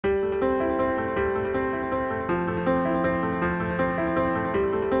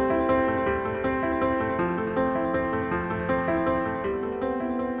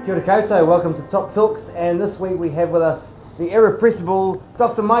Kia ora koutou, welcome to Top Talks, and this week we have with us the irrepressible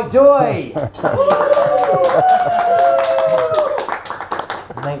Dr. Mike Joy.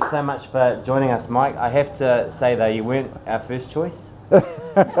 Thanks so much for joining us, Mike. I have to say though, you weren't our first choice.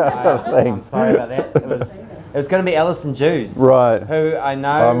 Thanks. I'm sorry about that. It was going to be Alison Jews, right? Who I know.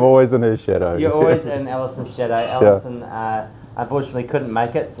 I'm always in her shadow. You're always in Alison's shadow. Alison unfortunately couldn't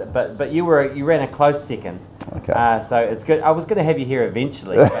make it, but you ran a close second. Okay. So it's good. I was going to have you here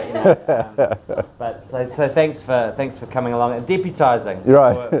eventually, but you know. So thanks for coming along and deputising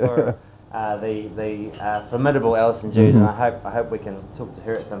for the formidable Alison Jews, and I hope we can talk to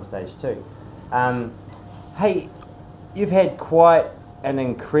her at some stage too. Hey, you've had quite an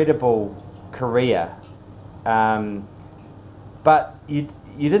incredible career, but you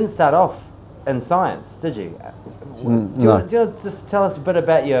didn't start off in science, did you? Do you want to just tell us a bit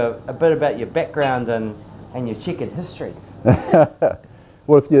about your background and your checkered history?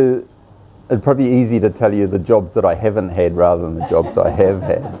 Well, it'd probably be easy to tell you the jobs that I haven't had rather than the jobs I have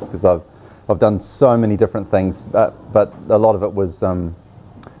had, because I've done so many different things, but a lot of it was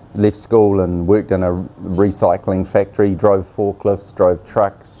left school and worked in a recycling factory, drove forklifts, drove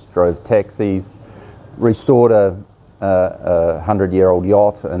trucks, drove taxis, restored a 100-year-old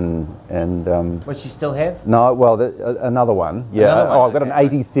yacht, and Which you still have? No, well, another one. Yeah. Another one, I've got an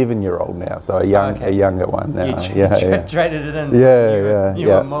 87-year-old now, so a younger one now. You traded it in. You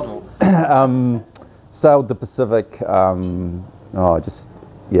were a model. Sailed the Pacific.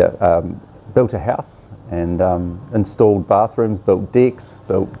 Built a house and installed bathrooms, built decks,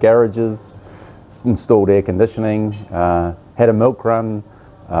 built garages, installed air conditioning, had a milk run,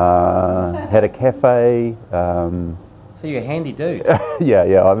 had a cafe. So you're a handy dude.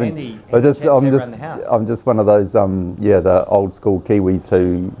 Yeah. I mean, I'm just one of those the old school Kiwis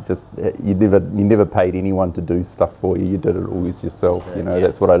who just you never paid anyone to do stuff for you. You did it always yourself.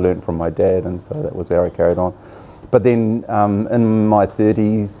 That's what I learned from my dad, and so that was how I carried on. But then in my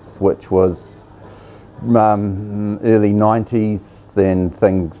 30s, which was early 90s, then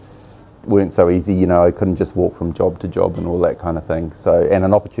things weren't so easy. I couldn't just walk from job to job and all that kind of thing. So, and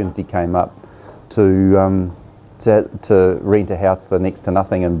an opportunity came up to rent a house for next to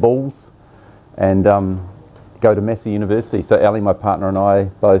nothing in Bulls and go to Massey University. So Ali, my partner, and I,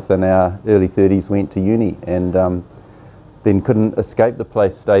 both in our early 30s, went to uni, and then couldn't escape the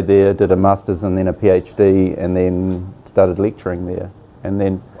place, stayed there, did a master's and then a PhD, and then started lecturing there. And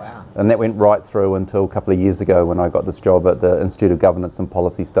then and that went right through until a couple of years ago when I got this job at the Institute of Governance and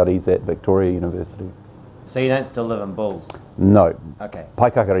Policy Studies at Victoria University. So you don't still live in Bulls? No. Okay.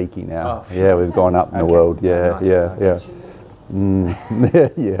 Paikakariki now. Oh, yeah, we've gone up in the world. Yeah, nice.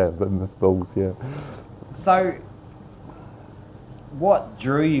 Yeah, but Miss Bulls, yeah. So, what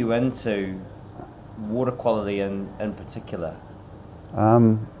drew you into water quality in particular?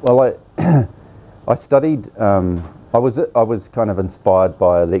 Well, I studied. I was kind of inspired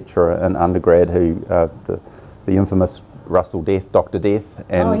by a lecturer in undergrad who the infamous Russell Death, Dr. Death,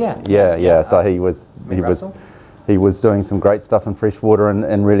 and so he was doing some great stuff in freshwater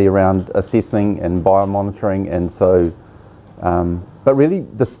and really around assessing and biomonitoring, and so but really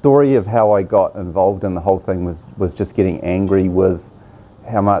the story of how I got involved in the whole thing was just getting angry with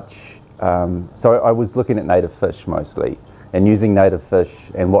how much so I was looking at native fish mostly and using native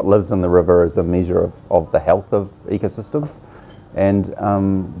fish and what lives in the river as a measure of the health of ecosystems. And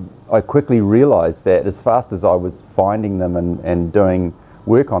I quickly realised that as fast as I was finding them and doing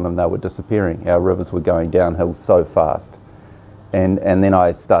work on them, they were disappearing. Our rivers were going downhill so fast. And then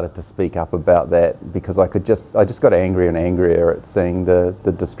I started to speak up about that because I just got angrier and angrier at seeing the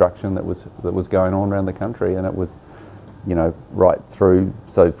destruction that was going on around the country, and it was, right through,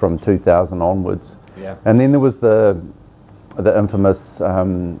 so from 2000 onwards. Yeah. And then there was the infamous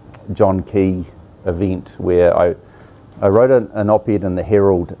John Key event where I wrote an op-ed in the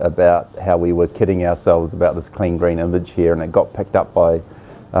Herald about how we were kidding ourselves about this clean green image here, and it got picked up by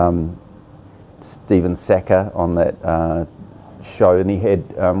Stephen Sackur on that show, and he had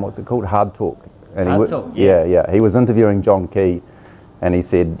what's it called, Hard Talk. And Hard Talk, yeah. He was interviewing John Key, and he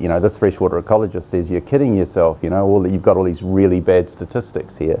said, this freshwater ecologist says you're kidding yourself. You've got all these really bad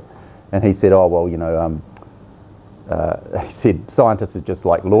statistics here, and he said, he said scientists are just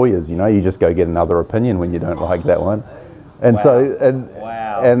like lawyers. You just go get another opinion when you don't like that one. And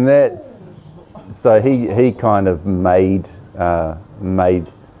and that's so he kind of made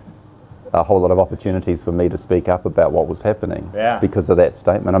a whole lot of opportunities for me to speak up about what was happening because of that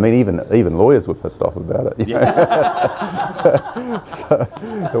statement. I mean, even lawyers were pissed off about it. So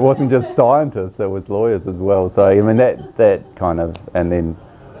it wasn't just scientists; it was lawyers as well. So I mean, that kind of, and then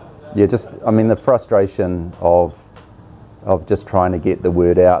the frustration of of just trying to get the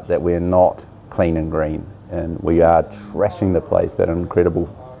word out that we're not clean and green, and we are trashing the place at an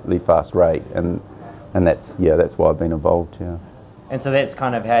incredibly fast rate, and that's why I've been involved. Yeah. And so that's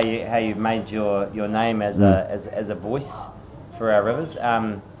kind of how you made your name as a voice for our rivers.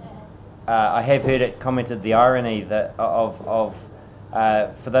 I have heard it commented the irony that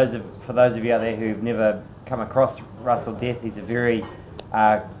for those of you out there who've never come across Russell Death, he's a very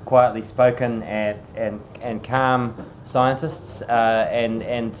quietly spoken and calm scientist,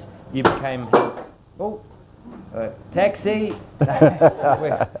 and you became his taxi.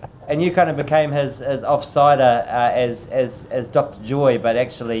 And you kind of became his offsider as Dr. Joy, but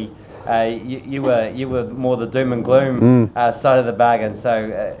actually you were more the doom and gloom side of the bargain.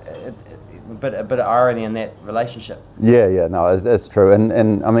 So a bit of irony in that relationship. Yeah, no, that's true.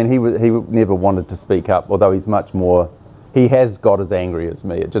 And I mean, he never wanted to speak up, although he's much more. He has got as angry as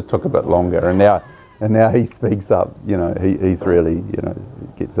me. It just took a bit longer, and now he speaks up. You know, he's really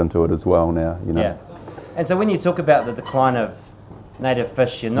gets into it as well now. You know. Yeah. And so when you talk about the decline of native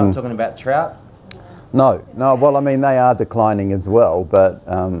fish, you're not talking about trout? No. Well, I mean, they are declining as well, but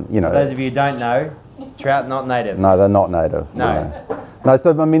For those of you who don't know, trout not native. No, they're not native. No. No.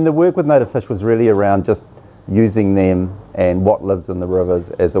 So I mean, the work with native fish was really around just using them and what lives in the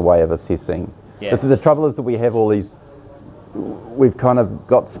rivers as a way of assessing. Yeah. The trouble is that we have all these. We've kind of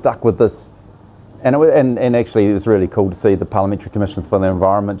got stuck with this. And actually, it was really cool to see the Parliamentary Commission for the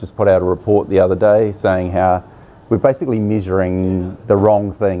Environment just put out a report the other day saying how we're basically measuring the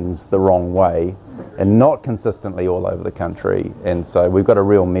wrong things the wrong way and not consistently all over the country. And so we've got a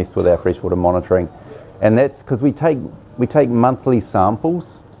real mess with our freshwater monitoring. And that's because we take monthly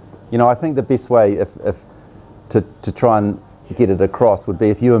samples. You know, I think the best way to try and get it across would be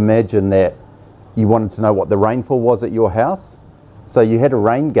if you imagine that you wanted to know what the rainfall was at your house. So you had a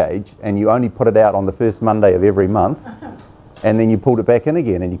rain gauge and you only put it out on the first Monday of every month, and then you pulled it back in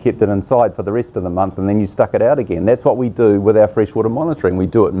again and you kept it inside for the rest of the month, and then you stuck it out again. That's what we do with our freshwater monitoring. We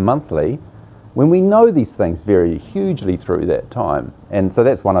do it monthly when we know these things vary hugely through that time. And so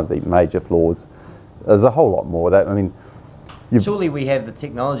that's one of the major flaws. There's a whole lot more. That, I mean, surely we have the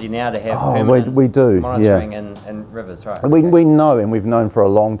technology now to have permanent we do, monitoring in rivers, right? We know, and we've known for a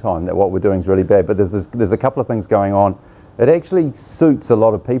long time that what we're doing is really bad, but there's a couple of things going on. It actually suits a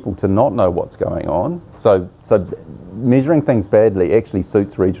lot of people to not know what's going on. So measuring things badly actually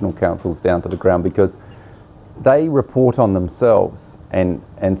suits regional councils down to the ground, because they report on themselves, and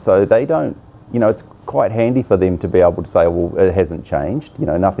so they don't, it's quite handy for them to be able to say, well, it hasn't changed,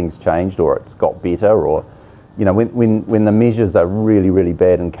 nothing's changed, or it's got better, or when the measures are really, really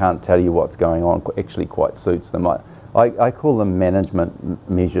bad and can't tell you what's going on, actually quite suits them. I call them management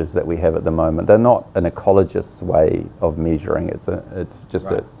measures that we have at the moment. They're not an ecologist's way of measuring. It's just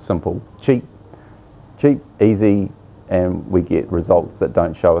a simple, cheap, easy, and we get results that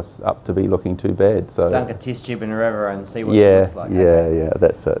don't show us up to be looking too bad. So dunk a test tube in a river and see what it looks like. Yeah,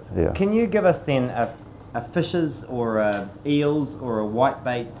 that's it. Yeah. Can you give us then a fish's or a eel's or a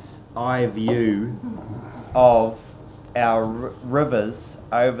whitebait's eye view of our rivers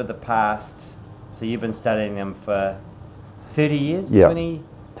over the past? So you've been studying them for 30 years? Yeah.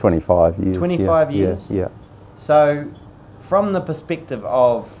 25 years. 25 years? Yeah. So from the perspective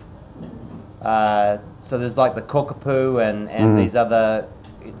of, so there's like the cockapoo and these other,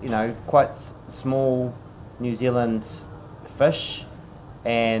 quite small New Zealand fish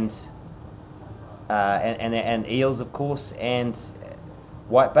and eels, of course, and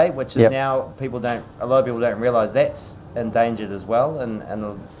whitebait, which is now a lot of people don't realise that's endangered as well,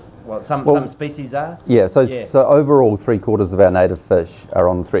 and some species are. Yeah, so overall 3/4 of our native fish are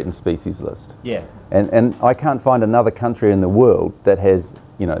on the threatened species list. Yeah. And I can't find another country in the world that has,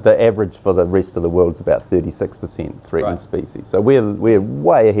 the average for the rest of the world is about 36% threatened species. So we're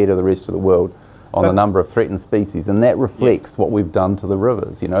way ahead of the rest of the world on the number of threatened species, and that reflects what we've done to the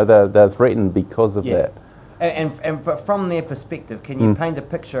rivers. They're threatened because of that. And from their perspective, can you paint a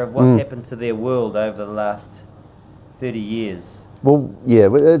picture of what's happened to their world over the last 30 years? Well, yeah,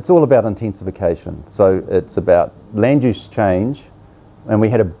 it's all about intensification. So it's about land use change, and we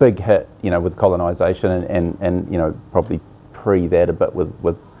had a big hit, with colonisation and probably pre that a bit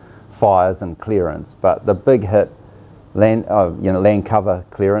with fires and clearance. But the big hit, land cover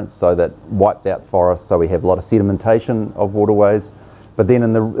clearance, so that wiped out forests. So we have a lot of sedimentation of waterways. But then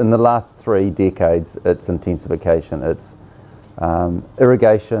in the last 3 decades, it's intensification. It's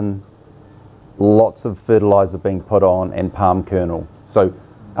irrigation, lots of fertiliser being put on, and palm kernel. So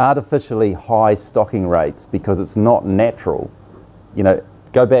artificially high stocking rates, because it's not natural.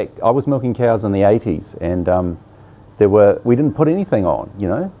 Go back, I was milking cows in the 80s, and we didn't put anything on,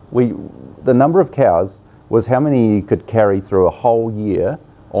 the number of cows was how many you could carry through a whole year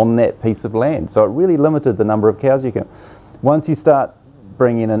on that piece of land. So it really limited the number of cows you can. Once you start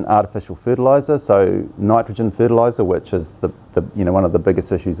bringing in artificial fertilizer, so nitrogen fertilizer, which is the one of the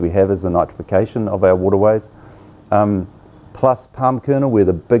biggest issues we have is the nitrification of our waterways, plus palm kernel. We're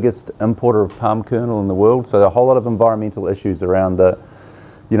the biggest importer of palm kernel in the world, so a whole lot of environmental issues around the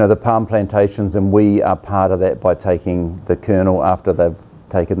palm plantations, and we are part of that by taking the kernel after they've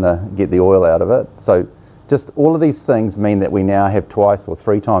get the oil out of it. So just all of these things mean that we now have twice or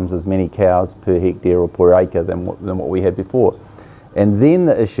 3 times as many cows per hectare or per acre than what we had before. And then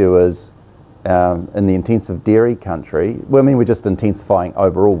the issue is in the intensive dairy country, well, I mean, we're just intensifying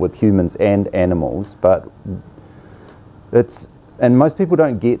overall with humans and animals, but and most people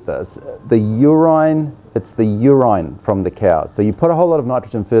don't get this, it's the urine from the cows. So you put a whole lot of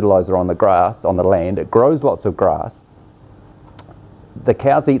nitrogen fertilizer on the grass, on the land, it grows lots of grass, the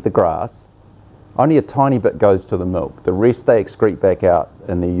cows eat the grass, only a tiny bit goes to the milk. The rest they excrete back out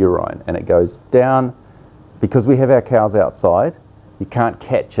in the urine, and it goes down. Because we have our cows outside, you can't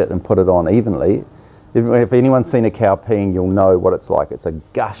catch it and put it on evenly. If anyone's seen a cow peeing, you'll know what it's like. It's a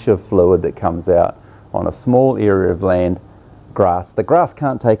gush of fluid that comes out on a small area of land, grass. The grass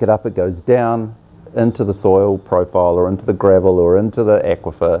can't take it up, it goes down into the soil profile or into the gravel or into the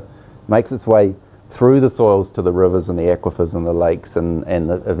aquifer, makes its way through the soils to the rivers and the aquifers and the lakes and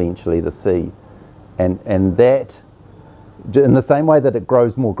eventually the sea. And that, in the same way that it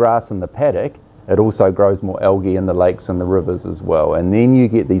grows more grass in the paddock, it also grows more algae in the lakes and the rivers as well. And then you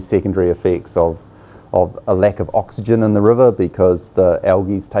get these secondary effects of a lack of oxygen in the river because the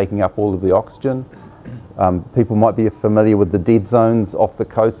algae is taking up all of the oxygen. People might be familiar with the dead zones off the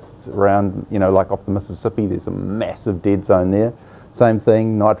coasts around, like off the Mississippi. There's a massive dead zone there. Same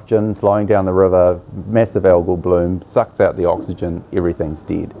thing, nitrogen flowing down the river, massive algal bloom, sucks out the oxygen, everything's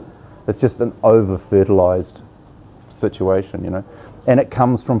dead. It's just an over-fertilized situation, And it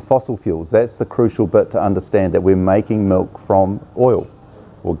comes from fossil fuels. That's the crucial bit to understand, that we're making milk from oil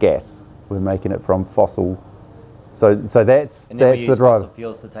or gas. We're making it from fossil. So that's and then that's the drive. Fossil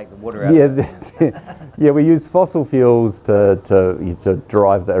fuels to take the water out. Yeah, we use fossil fuels to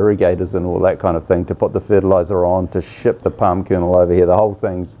drive the irrigators and all that kind of thing, to put the fertilizer on, to ship the palm kernel over here. The whole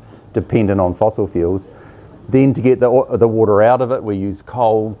thing's dependent on fossil fuels. Then to get the water out of it, we use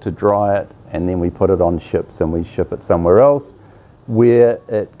coal to dry it, and then we put it on ships and we ship it somewhere else, where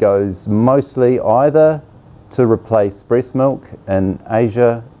it goes mostly either to replace breast milk in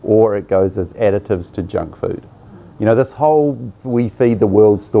Asia, or it goes as additives to junk food. This whole we feed the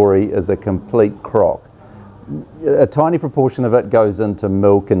world story is a complete crock. A tiny proportion of it goes into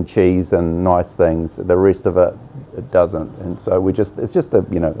milk and cheese and nice things. The rest of it doesn't. And so it's just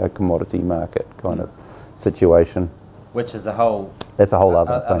a commodity market kind of situation. Which is that's a whole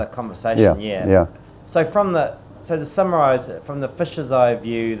other conversation. Yeah. So to summarise it, from the fish's eye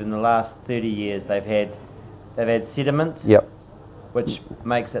view, in the last 30 years they've had sediment. Yep. Which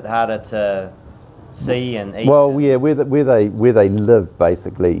makes it harder to see and eat. Well, yeah, where they live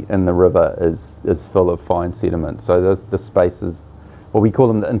basically in the river is full of fine sediment. So there's the spaces, well, we call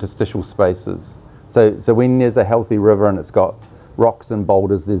them the interstitial spaces. So when there's a healthy river and it's got rocks and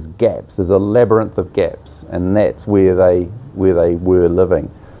boulders, there's gaps. There's a labyrinth of gaps, and that's where they were living.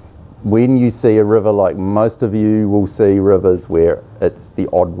 When you see a river, like most of you will see rivers where it's the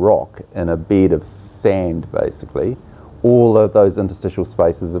odd rock in a bed of sand, basically, all of those interstitial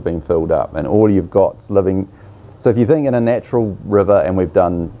spaces have been filled up, and all you've got's living. So if you think in a natural river, and we've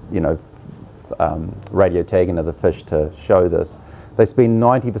done radio tagging of the fish to show this, they spend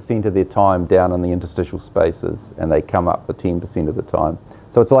 90% of their time down in the interstitial spaces, and they come up for 10% of the time.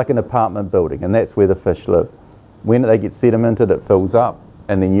 So it's like an apartment building, and that's where the fish live. When they get sedimented, it fills up,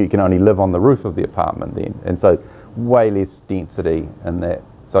 and then you can only live on the roof of the apartment then. And so way less density in that.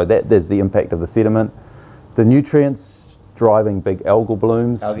 So there's the impact of the sediment. The nutrients driving big algal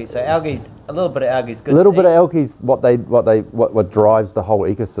blooms. Algae. So a little bit of algae is good. A little bit of algae is what drives the whole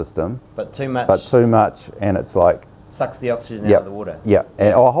ecosystem. But too much. But too much, and it's like sucks the oxygen out of the water. Yeah,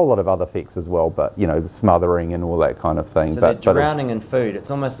 and a whole lot of other effects as well. But smothering and all that kind of thing. So they're drowning in food.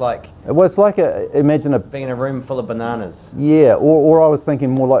 It's almost like. Well, it's like imagine being in a room full of bananas. Yeah, or I was thinking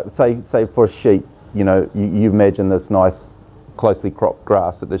more like say for a sheep. You imagine this nice, closely cropped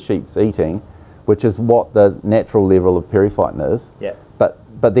grass that the sheep's eating, which is what the natural level of periphyton is. Yeah.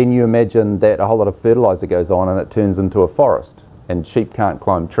 But then you imagine that a whole lot of fertilizer goes on and it turns into a forest, and sheep can't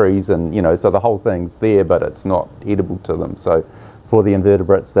climb trees, and so the whole thing's there, but it's not edible to them. So for the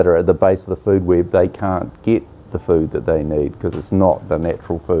invertebrates that are at the base of the food web, they can't get the food that they need because it's not the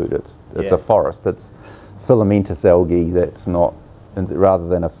natural food. It's a forest. It's filamentous algae that's not rather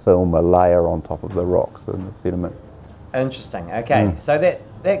than a film, a layer on top of the rocks and the sediment. Interesting. Okay, so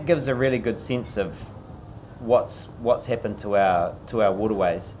that gives a really good sense of what's happened to our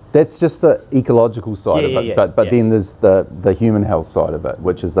waterways. That's just the ecological side of it, but then there's the human health side of it,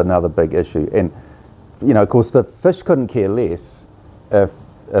 which is another big issue. And of course, the fish couldn't care less if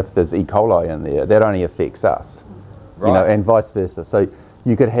there's E. coli in there. That only affects us, right. And vice versa. So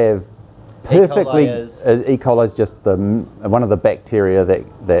you could have perfectly E. coli is just one of the bacteria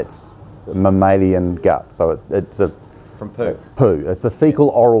that's mammalian gut. So it's from poo. It's the fecal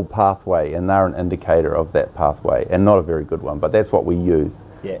oral pathway, and they're an indicator of that pathway, and not a very good one, but that's what we use.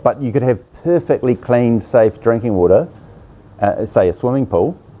 Yeah. But you could have perfectly clean, safe drinking water, say a swimming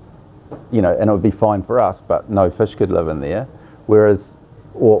pool, and it would be fine for us, but no fish could live in there. Whereas,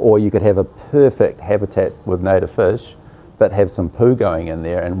 or you could have a perfect habitat with native fish, but have some poo going in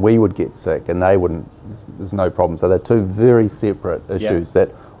there, and we would get sick, and they wouldn't. There's no problem. So they're two very separate issues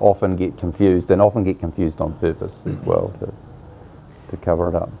that often get confused, and often get confused on purpose as well to cover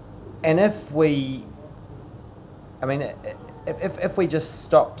it up. And if we just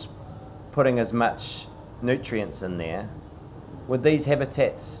stopped putting as much nutrients in there, would these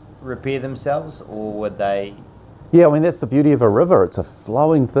habitats repair themselves, or would they? Yeah, that's the beauty of a river. It's a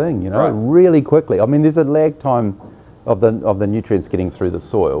flowing thing, right. really quickly. There's a lag time of the nutrients getting through the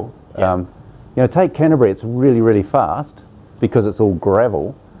soil. Yeah. Take Canterbury, it's really, really fast because it's all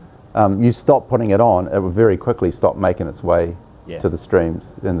gravel. You stop putting it on, it will very quickly stop making its way to the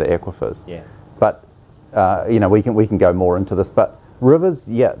streams and the aquifers. Yeah. But, we can go more into this, but rivers,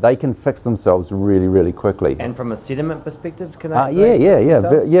 they can fix themselves really, really quickly. And from a sediment perspective, can they?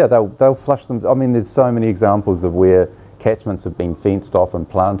 Yeah, they'll flush them. There's so many examples of where catchments have been fenced off and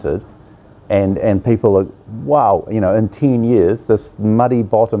planted, and people are, wow, in 10 years, this muddy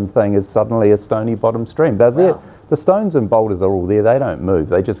bottom thing is suddenly a stony bottom stream. They're there. The stones and boulders are all there. They don't move.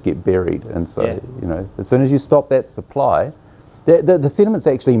 They just get buried. And so, as soon as you stop that supply, the sediment's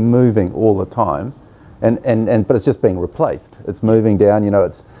actually moving all the time, but it's just being replaced. It's moving down,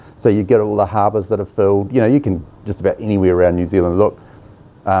 so you get all the harbours that are filled. You can just about anywhere around New Zealand look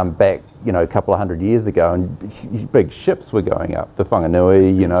back, a couple of hundred years ago, and big ships were going up. The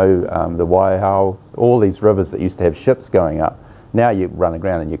Whanganui, the Waihau, all these rivers that used to have ships going up. Now you run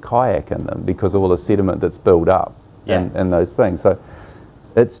around and you kayak in them because of all the sediment that's built up and those things. So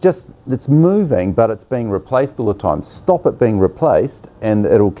it's moving, but it's being replaced all the time. Stop it being replaced and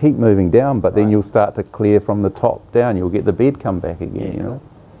it'll keep moving down, but then you'll start to clear from the top down. You'll get the bed come back again,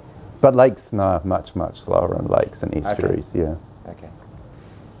 But lakes, no, much, much slower in lakes and estuaries,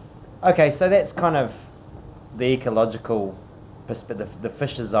 Okay, so that's kind of the ecological perspective, the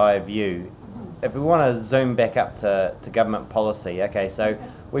fish's eye view. If we want to zoom back up to government policy, okay, so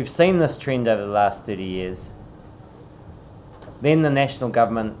we've seen this trend over the last 30 years. Then the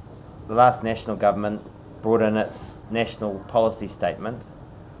last national government brought in its national policy statement,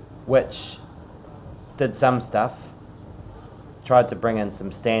 which did some stuff, tried to bring in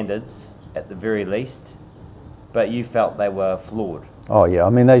some standards at the very least, but you felt they were flawed. Oh yeah,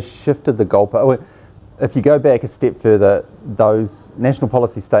 they shifted the goalpost. If you go back a step further, those national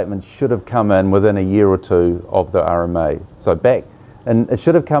policy statements should have come in within a year or two of the RMA. So back, and it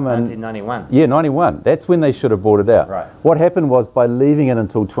should have come in 1991. Yeah, 91. That's when they should have brought it out. Right. What happened was, by leaving it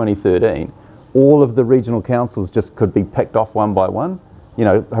until 2013, all of the regional councils just could be picked off one by one.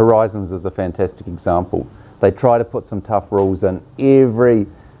 Horizons is a fantastic example. They try to put some tough rules in. Every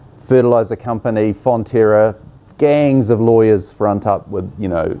fertiliser company, Fonterra, gangs of lawyers front up with,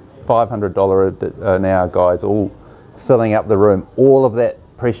 $500 an hour guys all filling up the room. All of that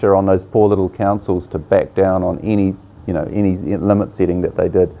pressure on those poor little councils to back down on any limit setting that they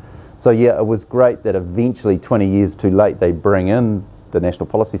did. So yeah, it was great that eventually, 20 years too late, they bring in the national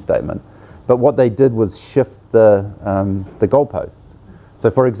policy statement. But what they did was shift the goalposts. So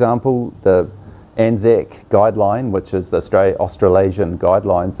for example, the ANZAC guideline, which is the Australasian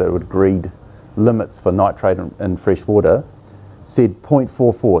guidelines that would agreed limits for nitrate in fresh water, said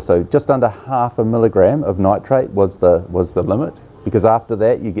 0.44, so just under half a milligram of nitrate was the limit, because after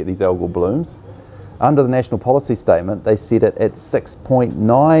that you get these algal blooms. Under the national policy statement, they set it at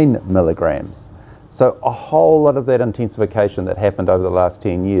 6.9 milligrams. So a whole lot of that intensification that happened over the last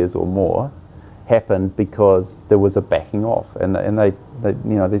 10 years or more happened because there was a backing off, and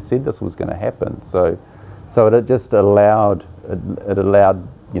they said this was going to happen. So it just allowed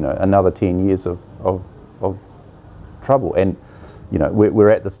another 10 years of trouble, and we're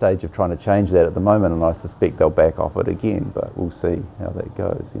at the stage of trying to change that at the moment, and I suspect they'll back off it again, but we'll see how that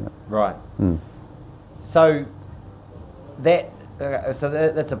goes. Right. So that So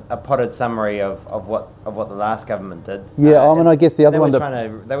that's a potted summary of what the last government did. Yeah, I mean, I guess the other one...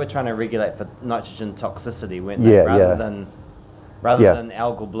 They were trying to regulate for nitrogen toxicity, weren't they? Rather than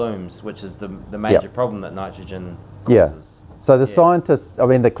algal blooms, which is the major problem that nitrogen causes. Yeah. So the scientists, I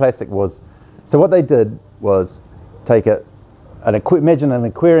mean, the classic was... So what they did was take imagine an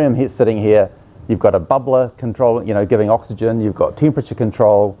aquarium sitting here. You've got a bubbler control, giving oxygen. You've got temperature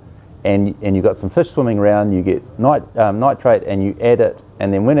control, and you've got some fish swimming around. You get nitrate, and you add it.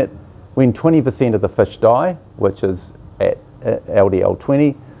 And then when 20% of the fish die, which is at LDL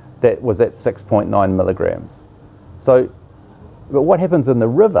 20, that was at 6.9 milligrams. So, but what happens in the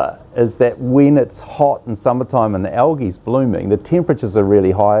river is that when it's hot in summertime and the algae's blooming, the temperatures are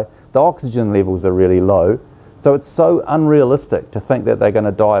really high, the oxygen levels are really low. So it's so unrealistic to think that they're going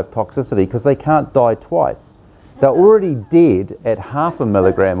to die of toxicity because they can't die twice. They're already dead at 0.5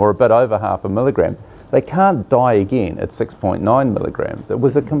 milligram or a bit over 0.5 milligram. They can't die again at 6.9 milligrams. It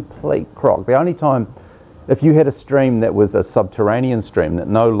was a complete crock. The only time, if you had a stream that was a subterranean stream that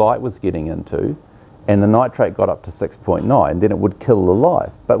no light was getting into, and the nitrate got up to 6.9, then it would kill the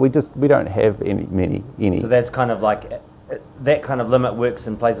life. But we don't have any. So that's kind of like... That kind of limit works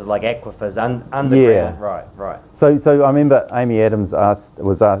in places like aquifers underground. Yeah. Right. So I remember Amy Adams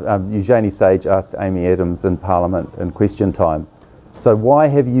Eugenie Sage asked Amy Adams in Parliament in question time, so why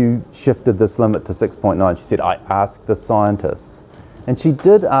have you shifted this limit to 6.9? She said, I asked the scientists. And she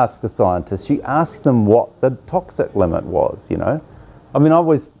did ask the scientists. She asked them what the toxic limit was, I mean,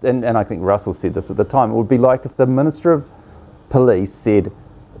 and I think Russell said this at the time, it would be like if the Minister of Police said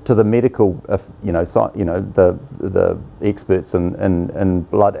to the medical, the experts in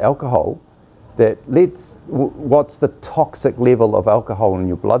blood alcohol, that what's the toxic level of alcohol in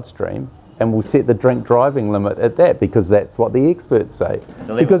your bloodstream, and we'll set the drink driving limit at that, because that's what the experts say.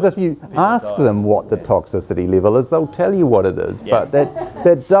 Because if you ask them what the toxicity level is, they'll tell you what it is, but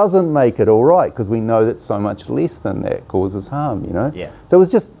that doesn't make it all right, because we know that so much less than that causes harm, So it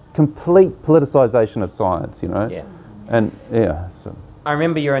was just complete politicization of science, So. I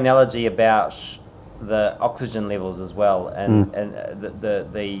remember your analogy about the oxygen levels as well, and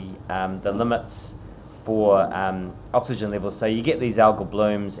the limits for oxygen levels. So you get these algal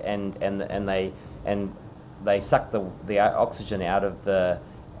blooms, and they suck the oxygen out of the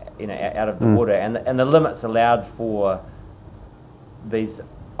water, and the limits allowed for these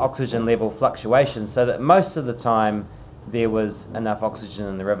oxygen level fluctuations, so that most of the time there was enough oxygen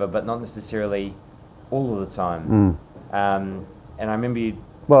in the river, but not necessarily all of the time. And I remember you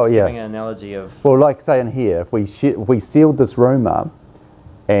giving an analogy of... Well, like saying here, if we sealed this room up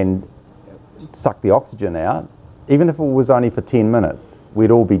and sucked the oxygen out, even if it was only for 10 minutes,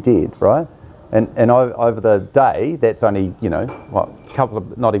 we'd all be dead, right? And over the day, that's only,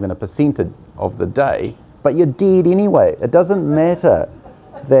 not even a percentage of the day, but you're dead anyway. It doesn't matter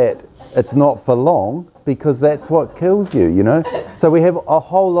that it's not for long, because that's what kills you, So we have a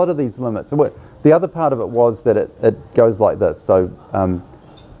whole lot of these limits. The other part of it was that it goes like this. So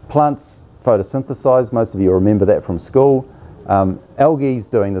plants photosynthesize, most of you remember that from school. Algae's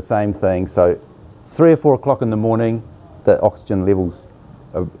doing the same thing. So 3 or 4 o'clock in the morning, the oxygen levels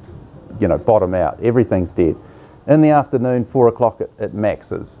bottom out. Everything's dead. In the afternoon, 4 o'clock, it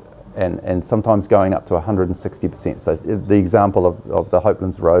maxes. And sometimes going up to 160%. So the example of the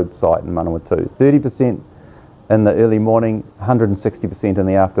Hopelands Road site in Manawatu, 30% in the early morning, 160% in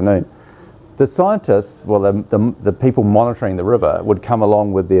the afternoon. The scientists, the people monitoring the river, would come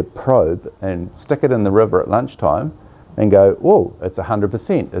along with their probe and stick it in the river at lunchtime and go, whoa, it's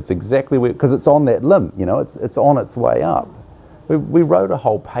 100%. It's exactly where, because it's on that limb, it's on its way up. We wrote a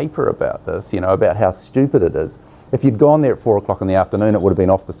whole paper about this, about how stupid it is. If you'd gone there at 4 o'clock in the afternoon, it would have been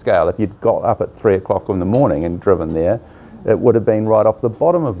off the scale. If you'd got up at 3 o'clock in the morning and driven there, it would have been right off the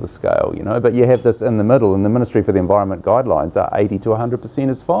bottom of the scale, But you have this in the middle, and the Ministry for the Environment guidelines are 80 to 100%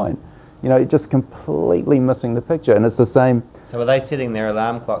 is fine. Just completely missing the picture, and it's the same. So were they setting their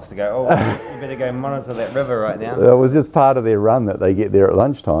alarm clocks to go, you better go monitor that river right now? It was just part of their run that they get there at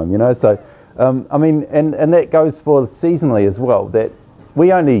lunchtime, So, I mean, and that goes for seasonally as well, that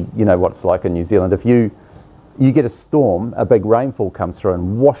we only, what it's like in New Zealand, if you get a storm, a big rainfall comes through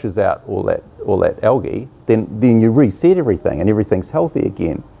and washes out all that algae, then you reset everything and everything's healthy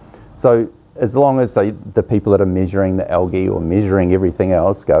again. So as long as the people that are measuring the algae or measuring everything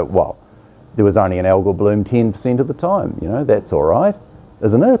else go, well, there was only an algal bloom 10% of the time, that's all right,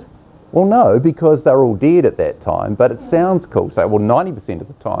 isn't it? Well, no, because they're all dead at that time, but it sounds cool. So, 90% of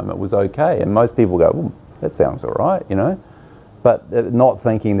the time it was okay. And most people go, well, that sounds all right, But not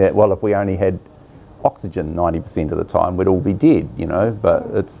thinking that, well, if we only had oxygen 90% of the time, we'd all be dead, But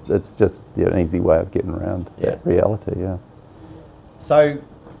it's just an easy way of getting around that reality, So,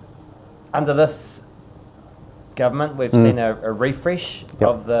 under this government, we've seen a refresh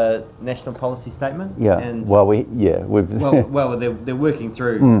of the national policy statement. Yeah. And we've they're working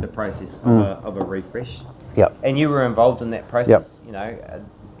through the process of a refresh. Yep. And you were involved in that process. You know, I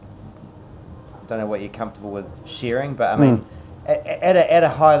don't know what you're comfortable with sharing, but I mean, at a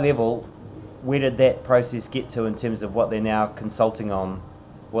high level, where did that process get to in terms of what they're now consulting on,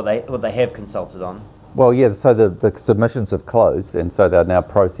 what they have consulted on? Well, yeah, so the submissions have closed, and so they're now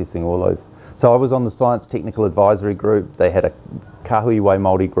processing all those. So I was on the Science Technical Advisory Group. They had a Kahuiwai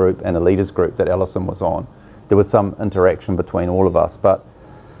Māori group and a leaders group that Alison was on. There was some interaction between all of us, but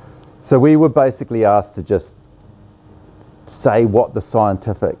so we were basically asked to just say what the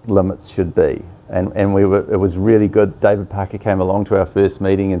scientific limits should be, and it was really good. David Parker came along to our first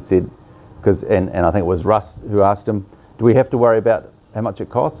meeting and said, and I think it was Russ who asked him, do we have to worry about how much it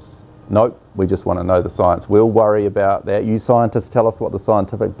costs? Nope, we just want to know the science. We'll worry about that. You scientists tell us what the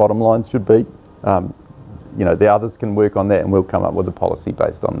scientific bottom lines should be. You know, the others can work on that, and we'll come up with a policy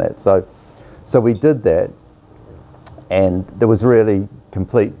based on that. So we did that, and there was really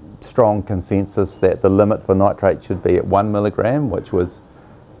complete, strong consensus that the limit for nitrate should be at 1 milligram, which was,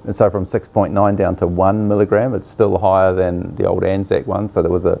 and so from 6.9 down to 1 milligram. It's still higher than the old ANZAC one. So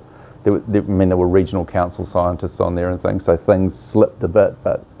there was there were regional council scientists on there and things, so things slipped a bit,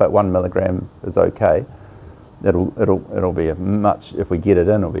 but 1 milligram is okay. It'll be a much, if we get it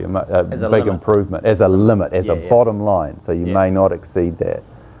in, it'll be a big improvement as a limit, as a bottom line. So you may not exceed that,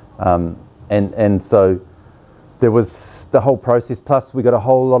 and so there was the whole process. Plus, we got a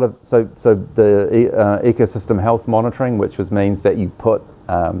whole lot of so the ecosystem health monitoring, which means that you put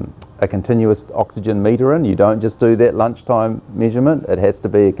a continuous oxygen meter in. You don't just do that lunchtime measurement. It has to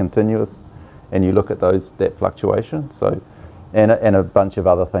be a continuous, and you look at that fluctuation. So, and a bunch of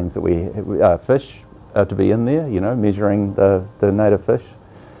other things that fish are to be in there. You know, measuring the native fish.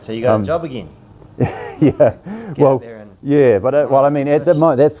 So you got a job again. Yeah. Well, I mean, at the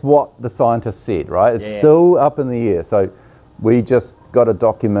moment, that's what the scientists said, right? It's still up in the air. So we just got a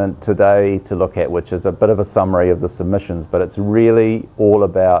document today to look at, which is a bit of a summary of the submissions, but it's really all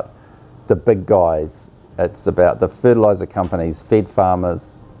about the big guys. It's about the fertiliser companies, fed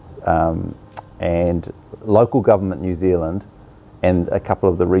farmers, and local government New Zealand, and a couple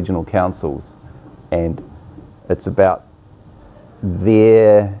of the regional councils. And it's about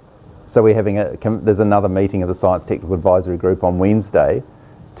so we're having there's another meeting of the Science Technical Advisory Group on Wednesday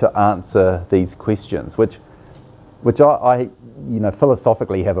to answer these questions, which I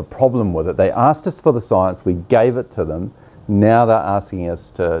philosophically have a problem with it. They asked us for the science, we gave it to them. Now they're asking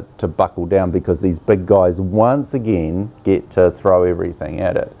us to buckle down because these big guys once again get to throw everything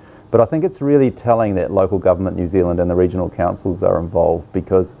at it. But I think it's really telling that local government New Zealand and the regional councils are involved,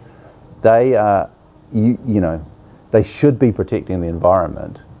 because they are, they should be protecting the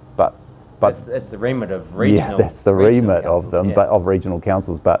environment. But that's the remit of regional. Yeah, that's the remit of them, but of regional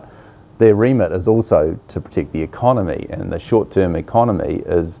councils. But their remit is also to protect the economy, and the short-term economy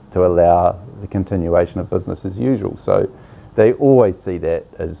is to allow the continuation of business as usual. So they always see that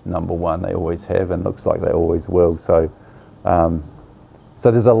as number one. They always have, and looks like they always will. So, so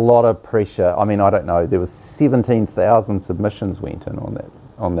there's a lot of pressure. I mean, I don't know. There was 17,000 submissions went in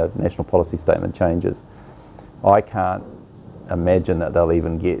on the national policy statement changes. I can't imagine that they'll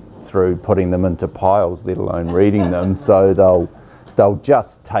even get through putting them into piles, let alone reading them. So they'll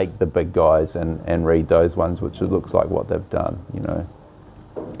just take the big guys and read those ones, which it looks like what they've done, you know.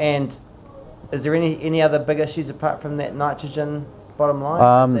 And is there any other big issues apart from that nitrogen bottom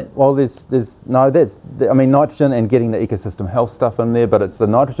line? Well, I mean, nitrogen and getting the ecosystem health stuff in there, but it's the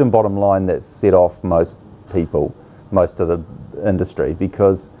nitrogen bottom line that set off most people, most of the industry,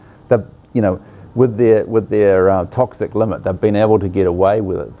 because with their toxic limit, they've been able to get away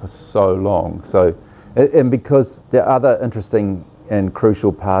with it for so long. So, and because the other interesting and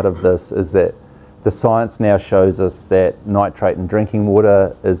crucial part of this is that the science now shows us that nitrate in drinking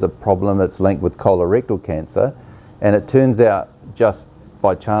water is a problem. It's linked with colorectal cancer, and it turns out, just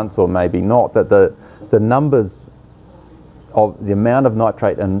by chance or maybe not, that the numbers of the amount of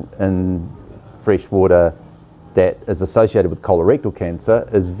nitrate in fresh water that is associated with colorectal cancer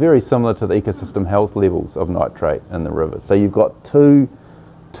is very similar to the ecosystem health levels of nitrate in the river. So you've got two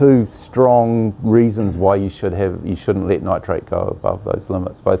strong reasons why you shouldn't let nitrate go above those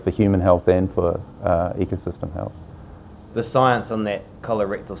limits, both for human health and for ecosystem health. The science on that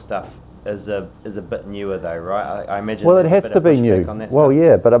colorectal stuff is a bit newer though, right? I imagine. Well, it has to be new. Well,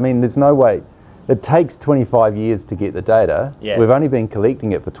 yeah, but I mean, there's no way. It takes 25 years to get the data. Yeah. We've only been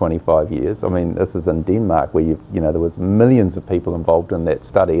collecting it for 25 years. I mean, this is in Denmark, where there was millions of people involved in that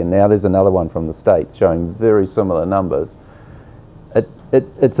study, and now there's another one from the States showing very similar numbers.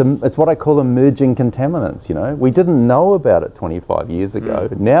 it's what I call emerging contaminants. You know, we didn't know about it 25 years ago.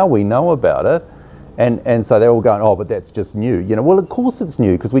 Now we know about it, and so they're all going, oh, but that's just new. You know, well, of course it's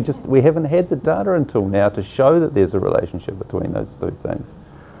new because we haven't had the data until now to show that there's a relationship between those two things.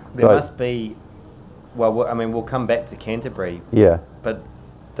 There must be. Well, I mean, we'll come back to Canterbury. Yeah. But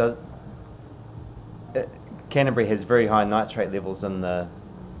Canterbury has very high nitrate levels in the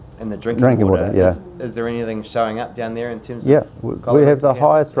drinking water. Yeah. Is there anything showing up down there in terms of? Yeah, we have the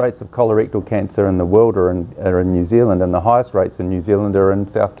highest rates of colorectal cancer in the world are in New Zealand, and the highest rates in New Zealand are in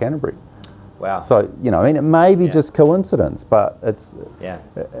South Canterbury. Wow. So, you know, I mean, it may be just coincidence, but it's, you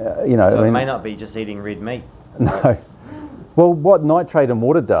know, so I mean, it may not be just eating red meat. No. Well, what nitrate in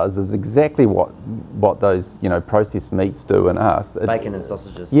water does is exactly what those, you know, processed meats do in us. Bacon and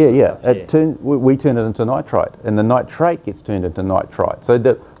sausages. Yeah. We turn it into nitrite, and the nitrate gets turned into nitrite. So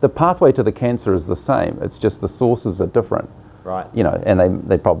the pathway to the cancer is the same. It's just the sources are different. Right. You know, and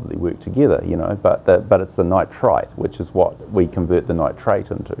they probably work together. You know, but it's the nitrite, which is what we convert the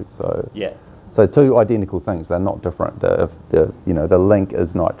nitrate into. So yeah. So two identical things. They're not different. The link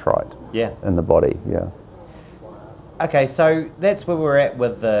is nitrite. Yeah. In the body. Yeah. Okay, so that's where we're at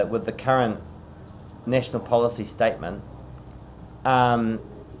with the current national policy statement.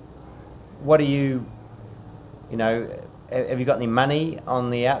 What are you know, have you got any money on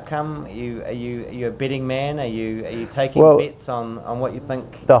the outcome? Are you a betting man? Are you taking bets on what you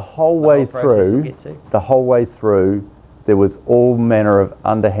think? The whole way through, there was all manner of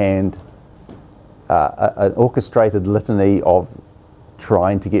underhand, an orchestrated litany of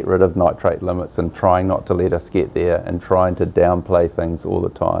trying to get rid of nitrate limits and trying not to let us get there and trying to downplay things all the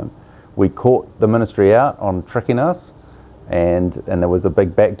time. We caught the ministry out on tricking us, and there was a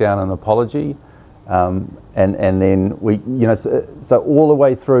big back down and apology, and then we, you know, so all the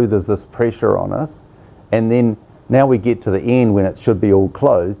way through there's this pressure on us, and then now we get to the end when it should be all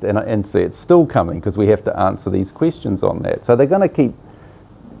closed, and see it's still coming because we have to answer these questions on that. So they're going to keep,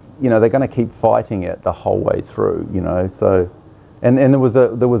 you know, they're going to keep fighting it the whole way through, you know. So. And there was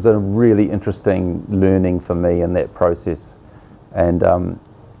a really interesting learning for me in that process, and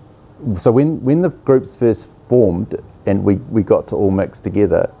so when the groups first formed and we got to all mix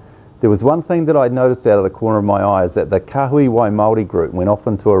together, there was one thing that I noticed out of the corner of my eye is that the Kahui Wai Māori group went off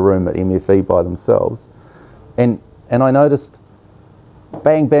into a room at MFE by themselves, and I noticed,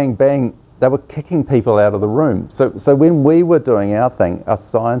 bang, bang, bang, they were kicking people out of the room. So when we were doing our thing, us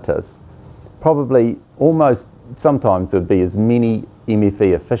scientists, probably almost. Sometimes there would be as many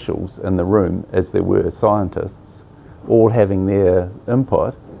MFE officials in the room as there were scientists, all having their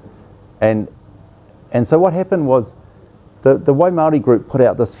input. And so what happened was the Wai Māori group put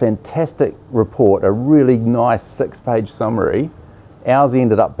out this fantastic report, a really nice 6-page summary. Ours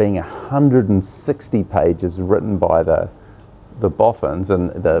ended up being 160 pages written by the boffins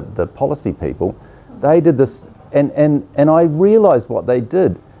and the policy people. They did this, and I realised what they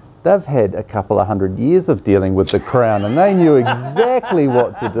did. They've had a couple of 100 years of dealing with the Crown, and they knew exactly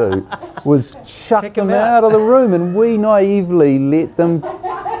what to do, was chuck them out of the room, and we naively let them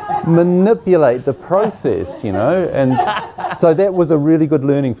manipulate the process, you know. And so that was a really good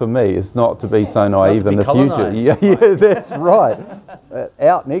learning for me, is not to be so naive in the future. Yeah, that's right.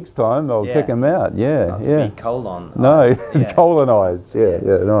 Out next time, I'll kick them out. Yeah, not yeah. To be colon. No, colonised. Yeah,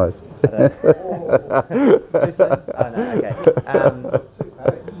 nice. Too soon? Oh, no, okay.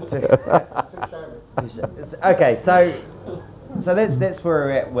 Okay, so that's where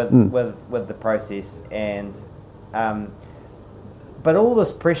we're at with the process, and but all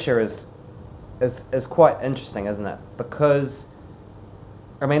this pressure is quite interesting, isn't it? Because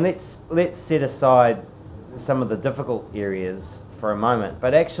I mean, let's set aside some of the difficult areas for a moment,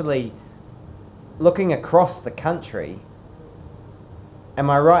 but actually looking across the country, am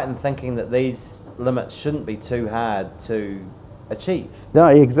I right in thinking that these limits shouldn't be too hard to achieve? No,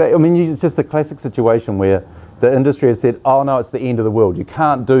 exactly. I mean, it's just the classic situation where the industry has said, oh no, it's the end of the world. You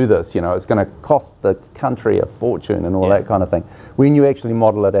can't do this, you know, it's going to cost the country a fortune and all that kind of thing. When you actually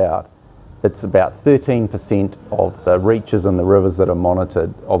model it out, it's about 13% of the reaches and the rivers that are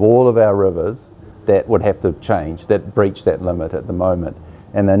monitored, of all of our rivers, that would have to change, that breach that limit at the moment.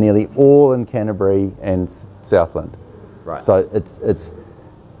 And they're nearly all in Canterbury and Southland. Right. So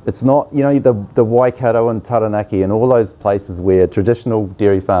it's not, you know, the Waikato and Taranaki and all those places where traditional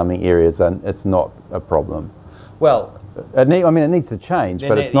dairy farming areas are, it's not a problem. Well, I mean, it needs to change,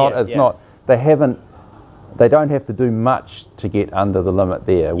 but it's not. They don't have to do much to get under the limit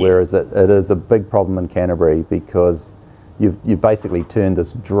there. Whereas it is a big problem in Canterbury because you've basically turned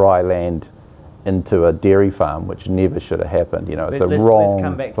this dry land into a dairy farm, which never should have happened. You know, it's a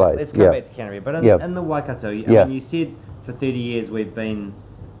wrong place. Let's come back to Canterbury. But in the Waikato, I mean, you said for 30 years we've been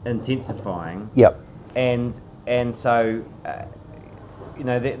intensifying. Yep. And so, you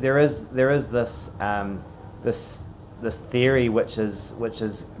know, there is this this theory which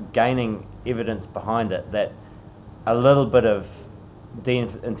is gaining evidence behind it, that a little bit of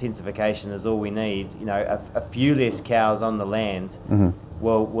de-intensification is all we need. You know, a few less cows on the land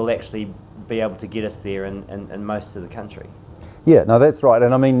will actually be able to get us there in most of the country. Yeah, no, that's right.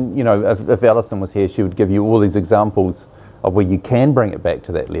 And I mean, you know, if Alison was here, she would give you all these examples of where you can bring it back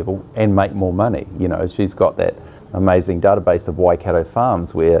to that level and make more money. You know, she's got that amazing database of Waikato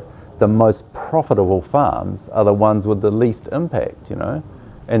farms where the most profitable farms are the ones with the least impact, you know.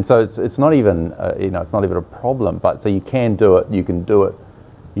 And so it's not even, you know, it's not even a problem, but so you can do it,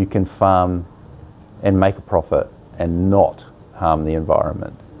 you can farm and make a profit and not harm the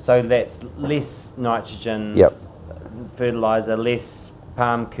environment. So that's less nitrogen, fertilizer, less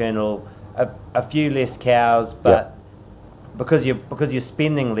palm kernel, a few less cows, but because you're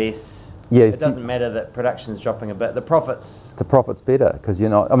spending less, it doesn't matter that production's dropping a bit. The profit's better because you're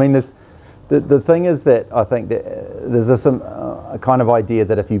not. I mean, the thing is that I think that there's a kind of idea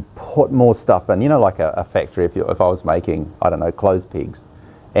that if you put more stuff in, you know, like a factory, if I was making, I don't know, clothes pegs,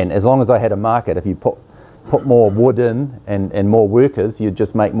 and as long as I had a market, if you put more wood in and more workers, you'd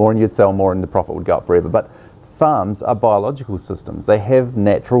just make more and you'd sell more and the profit would go up forever. But farms are biological systems. They have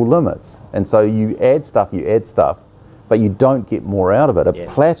natural limits. And so you add stuff, but you don't get more out of it. It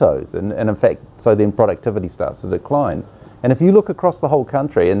plateaus. And in fact, so then productivity starts to decline. And if you look across the whole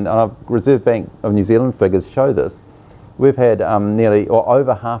country, and Reserve Bank of New Zealand figures show this, we've had nearly or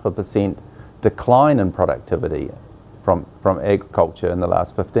over 0.5% decline in productivity from agriculture in the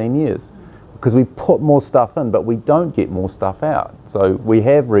last 15 years. Because we put more stuff in, but we don't get more stuff out. So we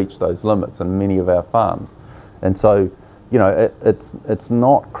have reached those limits in many of our farms. And so, you know, it's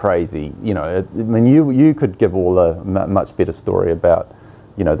not crazy. You know, I mean, you could give all a much better story about,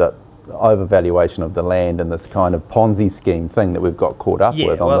 you know, the overvaluation of the land and this kind of Ponzi scheme thing that we've got caught up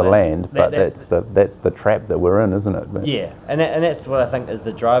with on the land. But that's the trap that we're in, isn't it? But yeah, and that's what I think is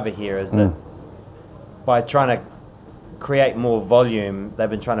the driver here, is that by trying to create more volume,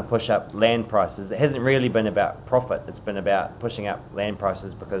 they've been trying to push up land prices. It hasn't really been about profit. It's been about pushing up land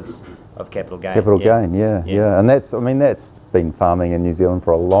prices because of capital gain. Capital gain, yeah. And that's been farming in New Zealand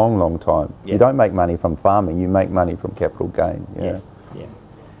for a long, long time. You don't make money from farming, you make money from capital gain. Yeah.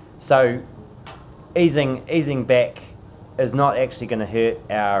 So easing back is not actually going to hurt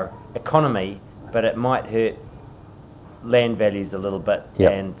our economy, but it might hurt land values a little bit,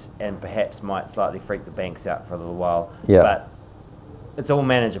 and perhaps might slightly freak the banks out for a little while. But it's all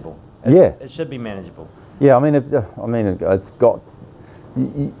manageable. It should be manageable. Yeah, I mean, it's got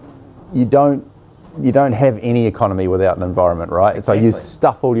you don't have any economy without an environment, right? Exactly. So you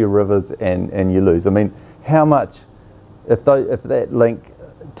stuff all your rivers and you lose. I mean, how much if that link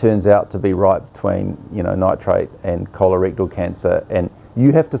turns out to be right between, you know, nitrate and colorectal cancer, and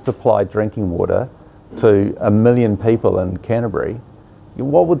you have to supply drinking water to 1 million people in Canterbury,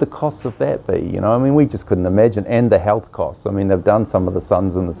 what would the costs of that be? You know, I mean, we just couldn't imagine. And the health costs. I mean, they've done some of the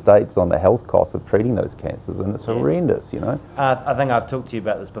sums in the States on the health costs of treating those cancers, and it's horrendous, you know. I think I've talked to you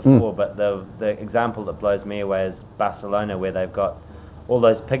about this before, but the example that blows me away is Barcelona, where they've got all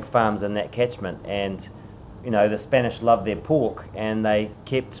those pig farms in that catchment, and, you know, the Spanish love their pork, and they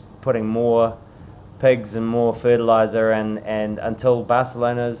kept putting more pigs and more fertilizer, and until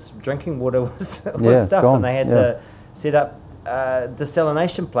Barcelona's drinking water was stuffed, and they had to set up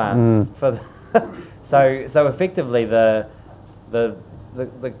desalination plants for so effectively the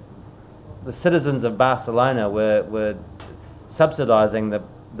citizens of Barcelona were subsidizing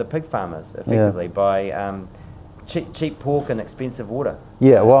the pig farmers effectively by cheap pork and expensive water.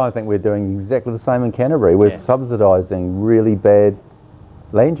 Well, I think we're doing exactly the same in Canterbury. We're subsidizing really bad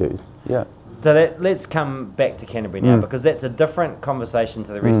land use. So let's come back to Canterbury now, because that's a different conversation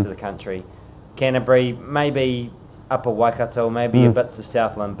to the rest of the country. Canterbury, maybe Upper Waikato, maybe bits of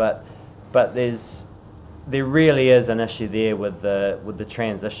Southland, but there really is an issue there with the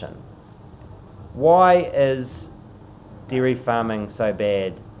transition. Why is dairy farming so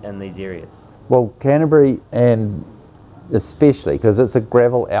bad in these areas? Well, Canterbury, and especially because it's a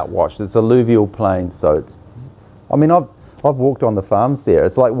gravel outwash, it's alluvial plain, so it's, I mean, I've walked on the farms there.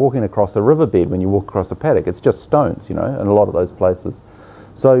 It's like walking across a riverbed when you walk across a paddock. It's just stones, you know, in a lot of those places.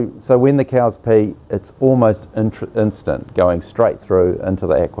 So when the cows pee, it's almost instant, going straight through into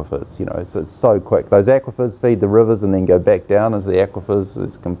the aquifers, you know, so it's so quick. Those aquifers feed the rivers and then go back down into the aquifers.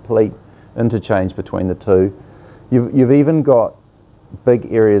 There's complete interchange between the two. You've even got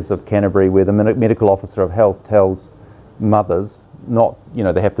big areas of Canterbury where the medical officer of health tells mothers not, you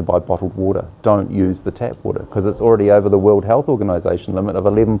know, they have to buy bottled water. Don't use the tap water because it's already over the World Health Organization limit of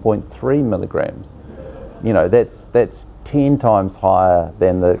 11.3 milligrams. You know, that's 10 times higher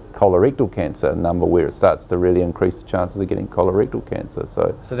than the colorectal cancer number, where it starts to really increase the chances of getting colorectal cancer.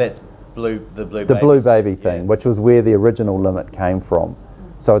 So that's the blue baby thing, which was where the original limit came from.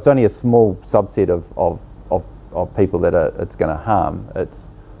 So it's only a small subset of people that it's going to harm.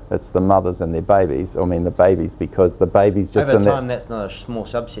 It's the mothers and their babies. I mean, the babies, because the babies just over time. That's not a small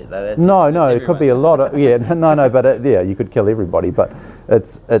subset, though. That's no, it could be a lot of no, but yeah, you could kill everybody. But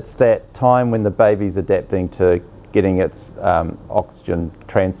it's that time when the baby's adapting to getting its oxygen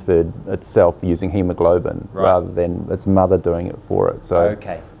transferred itself using hemoglobin, rather than its mother doing it for it. So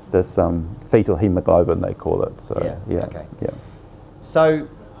this fetal hemoglobin, they call it. So So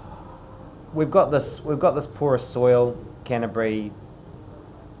we've got this porous soil, Canterbury,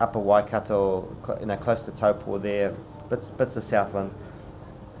 Upper Waikato, close to Taupō there, bits of Southland.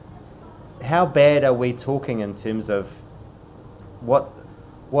 How bad are we talking in terms of what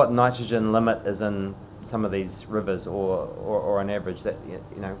nitrogen limit is in some of these rivers, or on average, that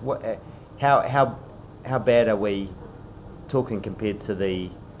how bad are we talking compared to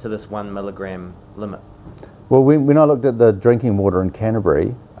this 1 milligram limit? Well, when I looked at the drinking water in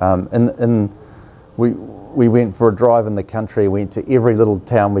Canterbury, we went for a drive in the country, went to every little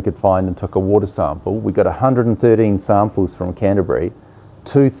town we could find and took a water sample. We got 113 samples from Canterbury.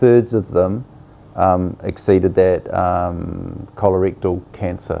 2/3 of them exceeded that colorectal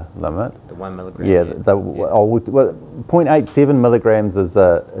cancer limit. The 1 milligram? Yeah, 0.87 milligrams is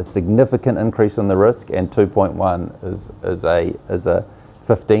a significant increase in the risk, and 2.1 is a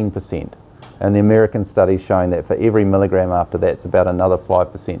 15%. And the American study's showing that for every milligram after that, it's about another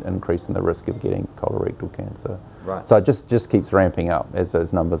 5% increase in the risk of getting colorectal cancer. Right. So it just keeps ramping up as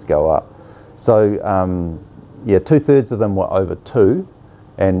those numbers go up. So 2/3 of them were over 2,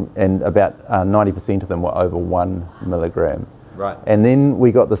 and about 90% of them were over 1 milligram. Right. And then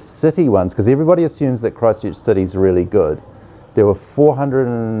we got the city ones, because everybody assumes that Christchurch City's really good. There were 400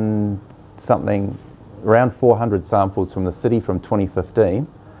 and something, around 400 samples from the city from 2015.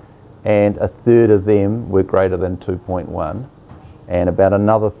 And 1/3 of them were greater than 2.1, and about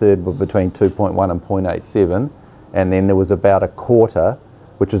another third were between 2.1 and 0.87, and then there was about a quarter,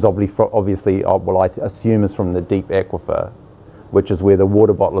 which is obviously I assume is from the deep aquifer, which is where the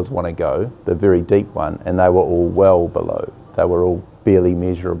water bottlers want to go, the very deep one, and they were all well below. They were all barely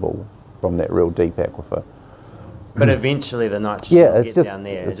measurable from that real deep aquifer. But eventually the nitrogen will get down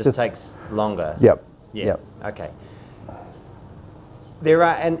there. It just takes longer. Yep. Yeah. Yep. Okay. There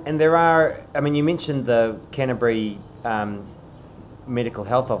are, I mean, you mentioned the Canterbury medical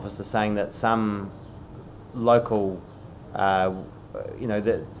health officer saying that some local,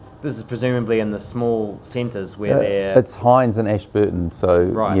 that this is presumably in the small centres where they're... It's Hines and Ashburton,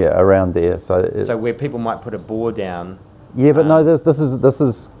 so around there. So where people might put a bore down. Yeah, but no, this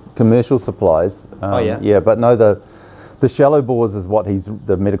is commercial supplies. Yeah, but no, the shallow bores is what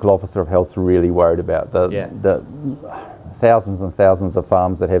the medical officer of health's really worried about. The thousands and thousands of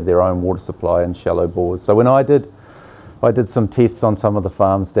farms that have their own water supply and shallow bores. So when I did some tests on some of the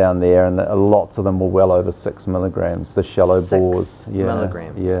farms down there, and lots of them were well over 6 milligrams. The shallow bores, 6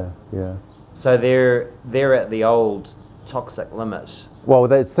 milligrams. Yeah. So they're at the old toxic limit. Well,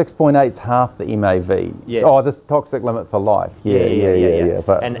 that 6.8 is half the MAV. Yeah. Oh, this toxic limit for life. Yeah.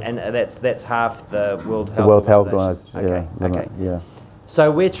 But and that's half the World Health. The World Health Organization. Organization. Okay. Yeah. So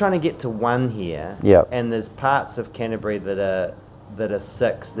we're trying to get to 1 here. Yeah. And there's parts of Canterbury that are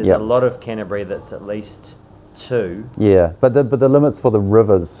 6. There's a lot of Canterbury that's at least 2. Yeah, but the limits for the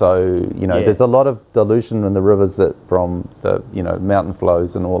rivers. So there's a lot of dilution in the rivers that from the mountain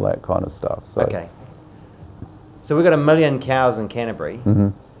flows and all that kind of stuff. So. Okay. So we've got 1 million cows in Canterbury.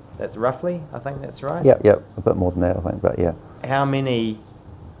 Mm-hmm. That's roughly, I think that's right. Yeah, a bit more than that, I think, but yeah. How many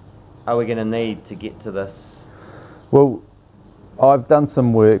are we going to need to get to this? Well, I've done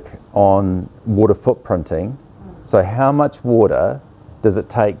some work on water footprinting. So how much water does it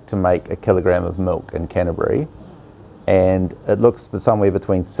take to make a kilogram of milk in Canterbury? And it looks somewhere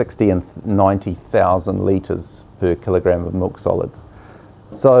between 60 and 90,000 litres per kilogram of milk solids.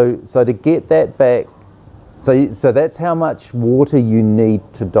 So to get that back, so that's how much water you need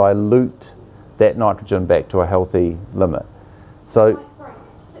to dilute that nitrogen back to a healthy limit. So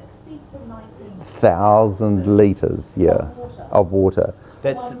 60 to 90,000 litres, of water.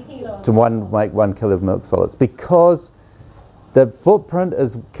 That's to make 1 kilo of milk solids, because the footprint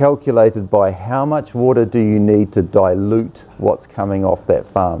is calculated by how much water do you need to dilute what's coming off that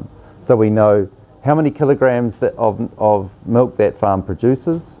farm. So we know how many kilograms of milk that farm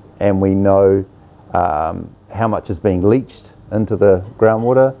produces, and we know how much is being leached into the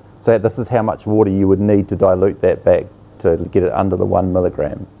groundwater. So this is how much water you would need to dilute that back to get it under the 1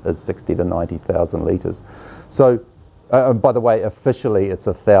 milligram, is 60 to 90,000 litres. So, by the way, officially it's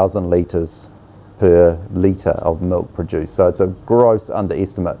 1,000 litres per litre of milk produced. So it's a gross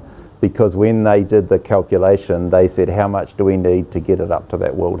underestimate, because when they did the calculation, they said, how much do we need to get it up to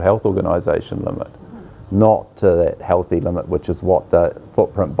that World Health Organization limit? Not to that healthy limit, which is what the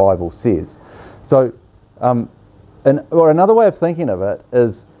Footprint Bible says. So, or another way of thinking of it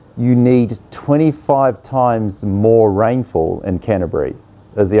is, you need 25 times more rainfall in Canterbury,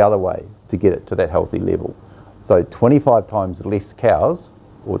 is the other way to get it to that healthy level. So 25 times less cows,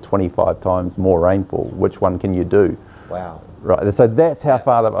 or 25 times more rainfall. Which one can you do? Wow. Right, so that's how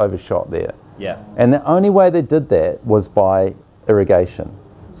far they've overshot there. Yeah. And the only way they did that was by irrigation.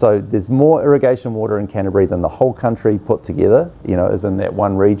 So there's more irrigation water in Canterbury than the whole country put together, you know, is in that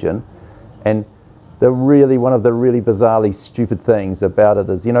one region. And one of the really bizarrely stupid things about it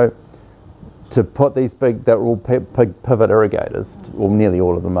is, you know, to put these they're all pivot irrigators, well, nearly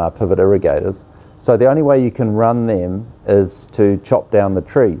all of them are pivot irrigators. So the only way you can run them is to chop down the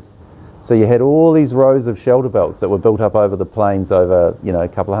trees. So you had all these rows of shelter belts that were built up over the plains over, you know, a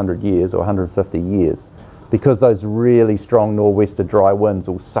couple of 100 years or 150 years, because those really strong nor'wester dry winds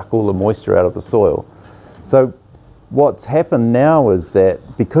will suck all the moisture out of the soil. So what's happened now is that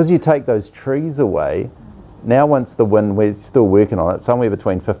because you take those trees away, now once the wind, we're still working on it, somewhere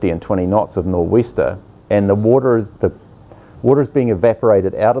between 50 and 20 knots of nor'wester, and the water is being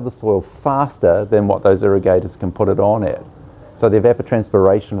evaporated out of the soil faster than what those irrigators can put it on at. So the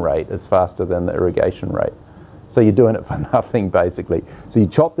evapotranspiration rate is faster than the irrigation rate. So you're doing it for nothing, basically. So you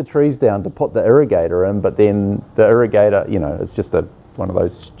chop the trees down to put the irrigator in, but then the irrigator, you know, it's just one of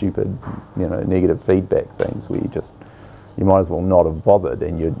those stupid, you know, negative feedback things where you might as well not have bothered,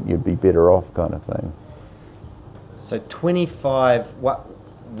 and you'd be better off, kind of thing. So 1/25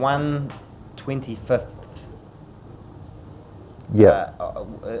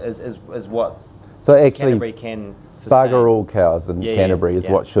 is what so actually Canterbury can sustain. Bugger all cows in Canterbury is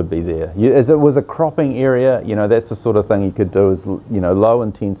what should be there. As it was a cropping area, you know, that's the sort of thing you could do, is, you know, low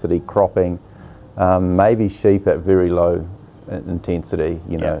intensity cropping, maybe sheep at very low intensity,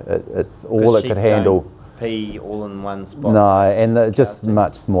 you know, it's all it could handle. Pee all in one spot. No, and just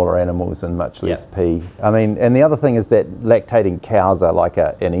much smaller animals and much less pee. I mean, and the other thing is that lactating cows are like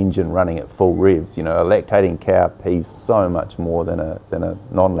an engine running at full revs. You know, a lactating cow pees so much more than a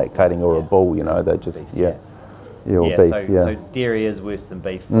non-lactating or a bull. You know, they just beef, So dairy is worse than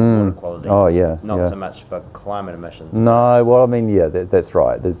beef for water quality. Oh yeah, not so much for climate emissions. No, well, I mean, that's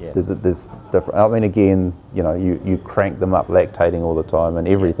right. There's different. I mean, again, you know, you crank them up lactating all the time, and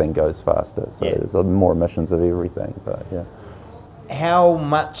everything goes faster. So there's more emissions of everything. But how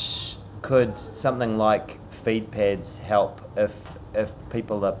much could something like feed pads help if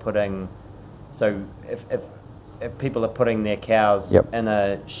people are putting, if people are putting their cows in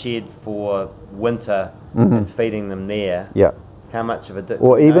a shed for winter and feeding them there, how much of a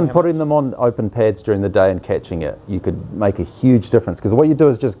or even putting them on open pads during the day and catching it, you could make a huge difference, because what you do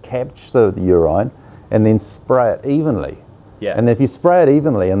is just capture the urine and then spray it evenly. And if you spray it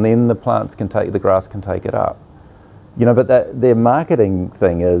evenly, and then the grass can take it up. You know, but their marketing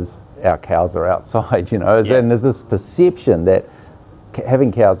thing is our cows are outside, you know, and there's this perception that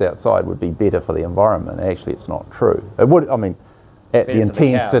having cows outside would be better for the environment. Actually, it's not true. It would, I mean, at the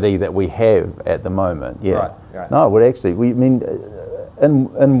intensity that we have at the moment, Right. No, it would actually,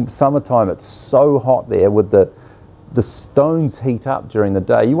 in summertime it's so hot there, with the stones heat up during the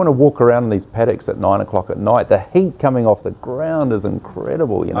day. You want to walk around in these paddocks at 9 o'clock at night. The heat coming off the ground is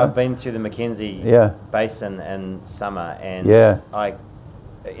incredible, you know. I've been through the Mackenzie Basin in summer, and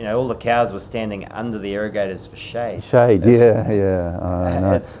all the cows were standing under the irrigators for shade. I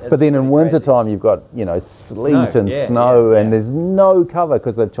know. But then in winter time, you've got, you know, sleet and snow, and there's no cover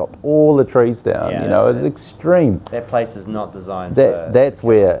because they've chopped all the trees down. You know, it's extreme. That place is not designed That's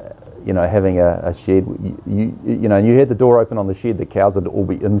where, you know, having a shed, you know, and you had the door open on the shed, the cows would all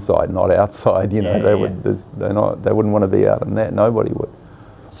be inside, not outside. You know, they wouldn't want to be out in that. Nobody would.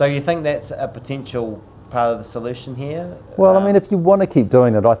 So you think that's a potential part of the solution here? Well, I mean, if you want to keep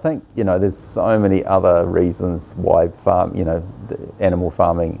doing it, I think, you know, there's so many other reasons why animal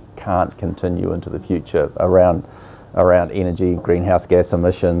farming can't continue into the future around energy, greenhouse gas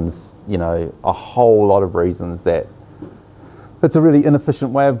emissions, you know, a whole lot of reasons that it's a really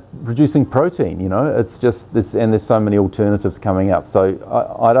inefficient way of producing protein, you know. It's just this, and there's so many alternatives coming up. So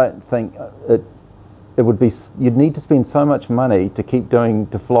I don't think it would be, you'd need to spend so much money to keep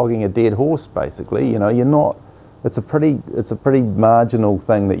flogging a dead horse, basically. You know, you're not it's a pretty marginal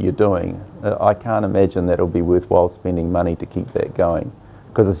thing that you're doing. I can't imagine that it'll be worthwhile spending money to keep that going,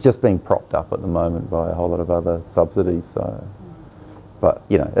 because it's just being propped up at the moment by a whole lot of other subsidies. So, but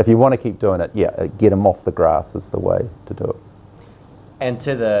you know, if you want to keep doing it, yeah, get them off the grass is the way to do it. And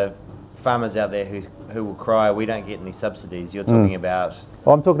to the farmers out there who will cry, we don't get any subsidies. You're talking about.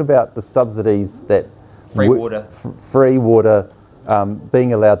 Well, I'm talking about the subsidies that free water. Free water.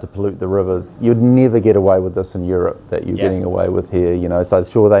 Being allowed to pollute the rivers. You'd never get away with this in Europe that you're getting away with here, you know. So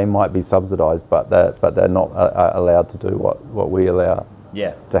sure, they might be subsidised, but they're not allowed to do what we allow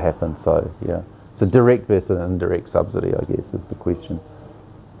to happen. So yeah, it's a direct versus an indirect subsidy, I guess, is the question.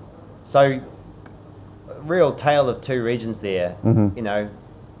 So, real tale of two regions there. You know,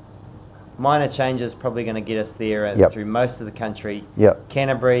 minor changes probably going to get us there through most of the country.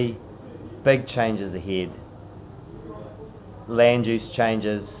 Canterbury, big changes ahead. Land use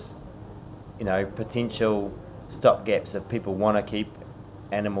changes, you know, potential stopgaps if people want to keep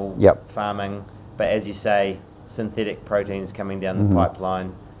animal farming, but as you say, synthetic proteins coming down the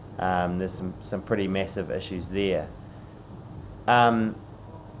pipeline. There's some pretty massive issues there.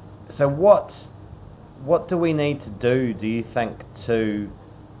 So what do we need to do you think, to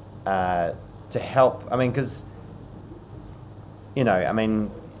help? I mean, because you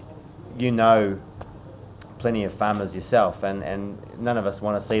know plenty of farmers yourself, and none of us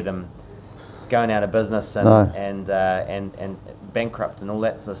want to see them going out of business and bankrupt and all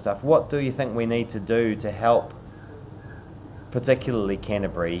that sort of stuff. What do you think we need to do to help, particularly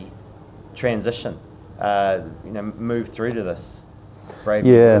Canterbury, transition, move through to this brave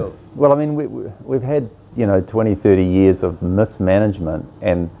new world? Well, I mean, we've had 20, 30 years of mismanagement,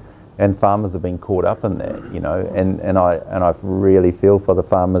 and farmers have been caught up in that, and I really feel for the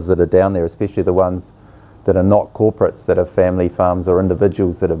farmers that are down there, especially the ones that are not corporates, that are family farms or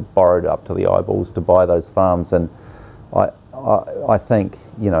individuals that have borrowed up to the eyeballs to buy those farms. And I think,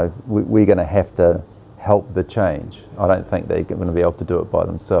 we're going to have to help the change. I don't think they're going to be able to do it by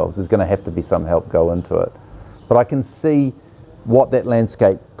themselves. There's going to have to be some help go into it. But I can see what that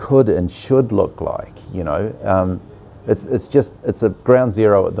landscape could and should look like, It's a ground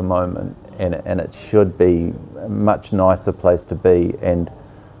zero at the moment, and it should be a much nicer place to be. And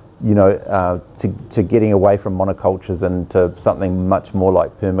to getting away from monocultures and to something much more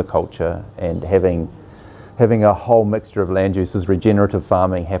like permaculture, and having a whole mixture of land uses, regenerative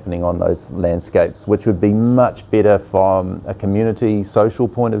farming happening on those landscapes, which would be much better from a community social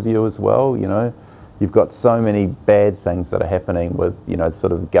point of view as well. You've got so many bad things that are happening with,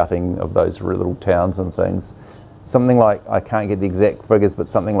 sort of gutting of those little towns and things. Something like, I can't get the exact figures, but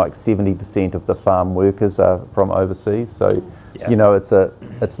something like 70% of the farm workers are from overseas. So,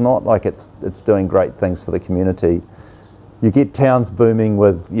 it's not like it's doing great things for the community. You get towns booming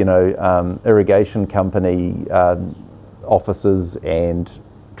with, irrigation company offices and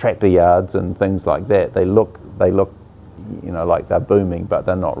tractor yards and things like that. They look, like they're booming, but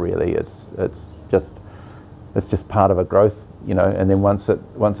they're not really. It's just part of a growth, and then once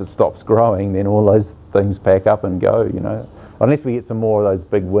it stops growing, then all those things pack up and go, unless we get some more of those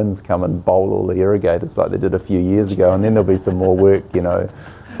big winds come and bowl all the irrigators like they did a few years ago, and then there'll be some more work,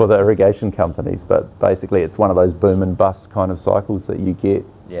 for the irrigation companies. But basically it's one of those boom and bust kind of cycles that you get,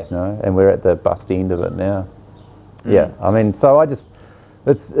 and we're at the bust end of it now. I mean, so I just,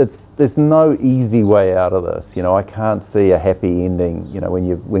 there's no easy way out of this. I can't see a happy ending. When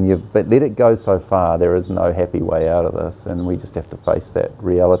you've let it go so far, there is no happy way out of this, and we just have to face that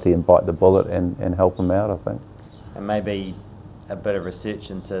reality and bite the bullet and help them out, I think. And maybe a bit of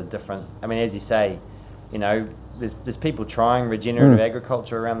research into different. I mean, as you say, there's people trying regenerative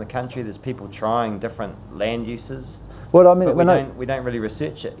agriculture around the country. There's people trying different land uses. Well, I mean, we don't really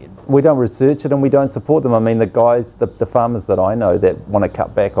research it. We don't research it, and we don't support them. I mean, the guys, the farmers that I know that want to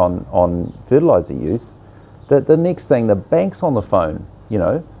cut back on fertiliser use, the next thing, the bank's on the phone.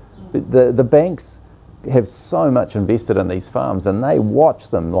 The banks have so much invested in these farms, and they watch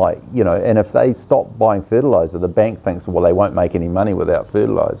them and if they stop buying fertiliser, the bank thinks, well, they won't make any money without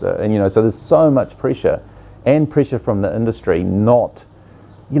fertiliser. And so there's so much pressure, and pressure from the industry, not,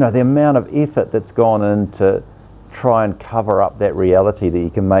 the amount of effort that's gone into try and cover up that reality that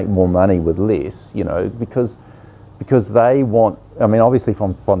you can make more money with less, because they want, I mean, obviously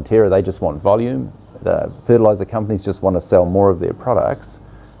from Fonterra, they just want volume. The fertiliser companies just want to sell more of their products,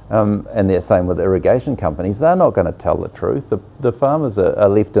 and they're same with irrigation companies. They're not going to tell the truth. The farmers are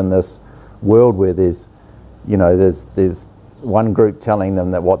left in this world where there's one group telling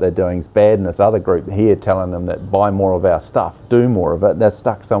them that what they're doing is bad, and this other group here telling them that buy more of our stuff, do more of it. They're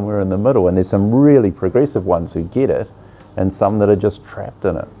stuck somewhere in the middle, and there's some really progressive ones who get it, and some that are just trapped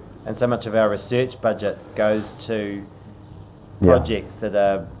in it. and so much of our research budget goes to projects that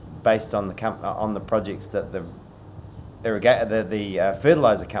are based on the projects that the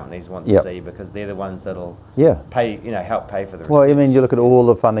fertilizer companies want to see, because they're the ones that'll pay, help pay for the research. Well, I mean, you look at all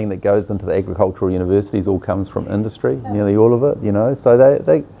the funding that goes into the agricultural universities, all comes from industry, nearly all of it, so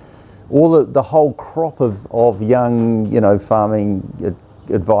they all the whole crop of young, farming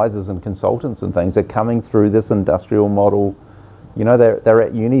advisors and consultants and things are coming through this industrial model. They're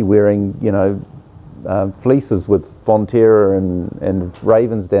at uni wearing, fleeces with Fonterra and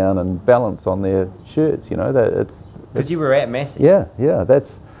Ravensdown and Balance on their shirts, it's... Because you were at Massey. Yeah,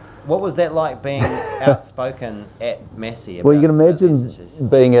 that's... What was that like, being outspoken at Massey about, well, you can imagine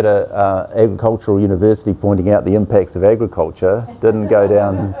being at a agricultural university pointing out the impacts of agriculture didn't go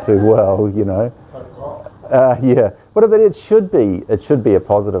down too well, but it should be a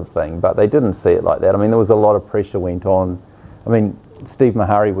positive thing, but they didn't see it like that. I mean, there was a lot of pressure went on. I mean, Steve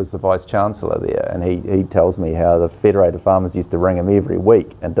Mahari was the Vice-Chancellor there, and he tells me how the Federated Farmers used to ring him every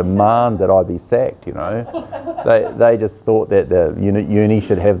week and demand that I be sacked, They just thought that the uni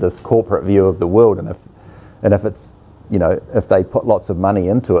should have this corporate view of the world, and if it's, if they put lots of money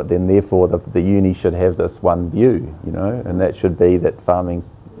into it, then therefore the uni should have this one view, and that should be that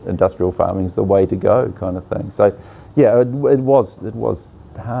industrial farming's the way to go, kind of thing. So, yeah, it was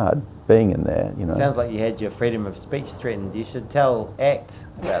hard being in there, Sounds like you had your freedom of speech threatened. You should tell ACT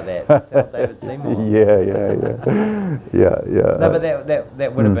about that. Tell David Seymour. Yeah. No, but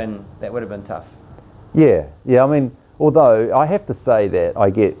that would have been tough. Yeah. I mean, although I have to say that I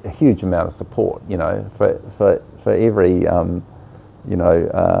get a huge amount of support, for every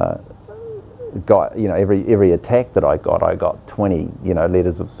every attack that I got 20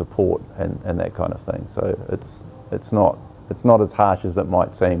 letters of support and that kind of thing. So it's not as harsh as it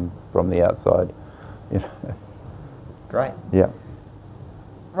might seem from the outside. Great. Yeah.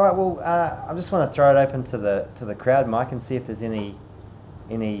 Right. Well, I just want to throw it open to the crowd, Mike, and see if there's any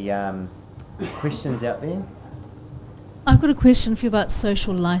questions out there. I've got a question for you about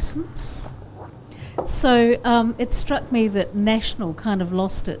social licence. So it struck me that National kind of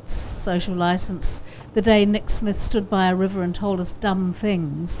lost its social licence the day Nick Smith stood by a river and told us dumb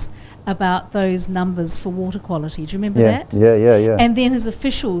things about those numbers for water quality. Do you remember that? Yeah. And then his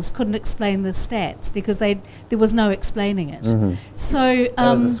officials couldn't explain the stats because there was no explaining it. Mm-hmm. So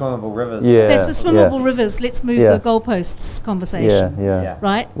that was the swimmable rivers. Yeah, that's the swimmable rivers. Let's move the goalposts conversation. Yeah.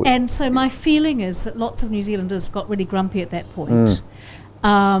 Right? And so my feeling is that lots of New Zealanders got really grumpy at that point.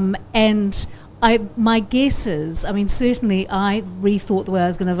 And my guess is, I mean, certainly I rethought the way I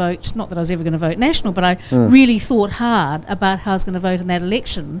was going to vote, not that I was ever going to vote National, but I really thought hard about how I was going to vote in that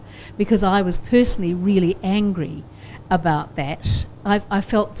election, because I was personally really angry about that. I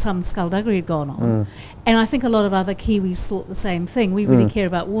felt some skullduggery had gone on. And I think a lot of other Kiwis thought the same thing. We really care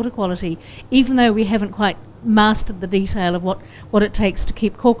about water quality, even though we haven't quite mastered the detail of what it takes to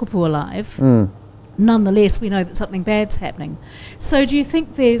keep Kōkapu alive. Nonetheless, we know that something bad's happening. So do you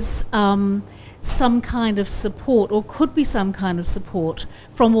think there's some kind of support, or could be some kind of support,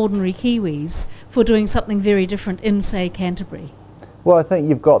 from ordinary Kiwis for doing something very different in, say, Canterbury? Well, I think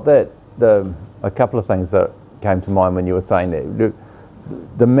you've got a couple of things that came to mind when you were saying that.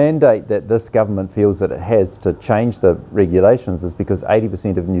 The mandate that this government feels that it has to change the regulations is because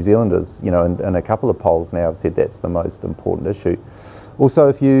 80% of New Zealanders, in a couple of polls now, have said that's the most important issue. Also,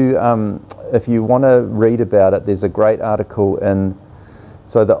 if you want to read about it, there's a great article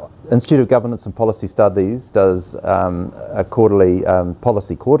so the Institute of Governance and Policy Studies does a quarterly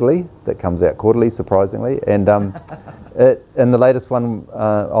policy quarterly that comes out quarterly, surprisingly, and in the latest one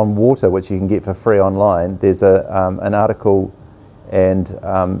on water, which you can get for free online, there's an article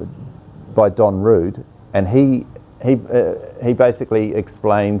by Don Rood, and he basically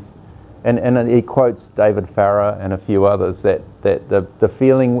explains, and he quotes David Farrar and a few others, that the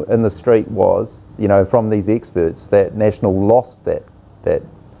feeling in the street was, from these experts, that National lost that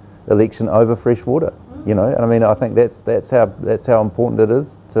election over fresh water, and I mean, I think that's how important it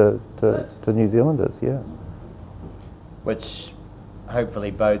is to New Zealanders, Which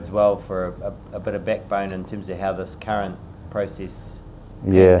hopefully bodes well for a bit of backbone in terms of how this current process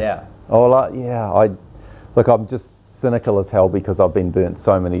pans out. I'm just cynical as hell because I've been burnt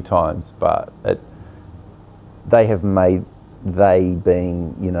so many times, but they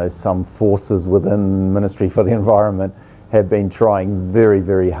being some forces within Ministry for the Environment have been trying very,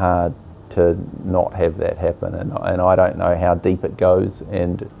 very hard to not have that happen, and I don't know how deep it goes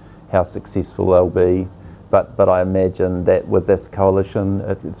and how successful they'll be, but I imagine that with this coalition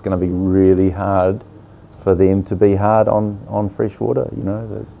it's going to be really hard for them to be hard on fresh water.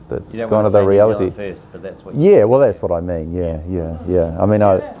 That's kind of the reality. First, but that's what. Well, that's what I mean. Yeah. I mean,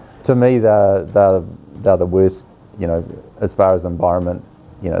 to me, they're the worst, you know, as far as environment,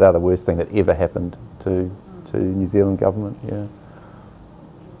 you know, they're the worst thing that ever happened to New Zealand government, yeah.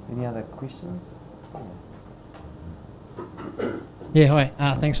 Any other questions? Yeah,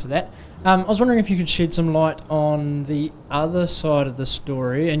 hi, thanks for that. I was wondering if you could shed some light on the other side of the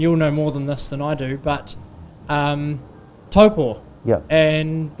story, and you'll know more than this than I do, but Taupō. Yeah.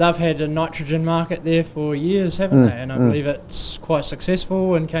 And they've had a nitrogen market there for years, haven't they? And I believe it's quite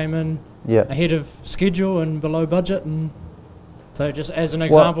successful and came in ahead of schedule and below budget. And so, just as an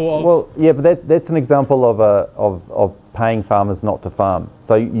example of... Well, yeah, but that's an example of paying farmers not to farm.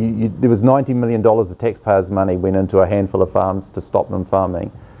 So there was $90 million of taxpayers' money went into a handful of farms to stop them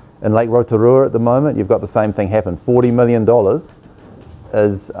farming. In Lake Rotorua at the moment, you've got the same thing happen. $40 million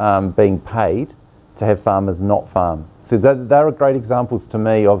is being paid to have farmers not farm. So they're great examples to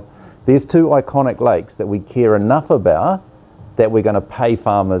me of, there's two iconic lakes that we care enough about that we're going to pay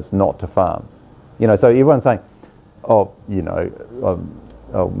farmers not to farm. You know, so everyone's saying, oh, you know,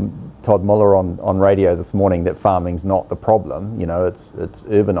 Todd Muller on radio this morning that farming's not the problem, you know, it's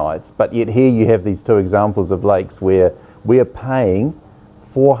urbanised. But yet here you have these two examples of lakes where we're paying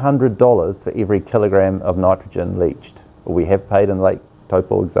 $400 for every kilogram of nitrogen leached. Or we have paid in Lake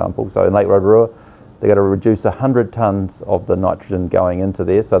Taupō example. So in Lake Rotorua, they've got to reduce 100 tonnes of the nitrogen going into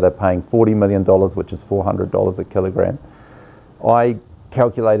there, so they're paying $40 million, which is $400 a kilogram. I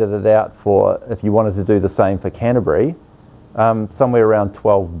calculated it out for, if you wanted to do the same for Canterbury, somewhere around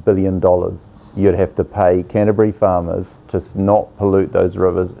 $12 billion you'd have to pay Canterbury farmers to not pollute those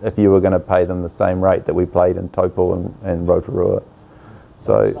rivers if you were going to pay them the same rate that we paid in Taupō and Rotorua.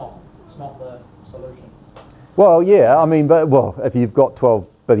 So it's not the solution. Well, yeah, I mean, but well, if you've got $12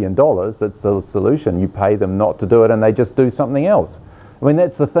 billion, that's the solution. You pay them not to do it, and they just do something else. I mean,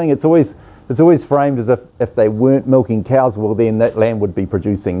 that's the thing. It's always framed as if they weren't milking cows, well, then that land would be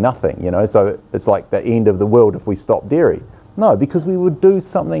producing nothing. You know, so it's like the end of the world if we stop dairy. No, because we would do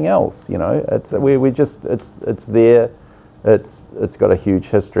something else. You know, it's there. It's got a huge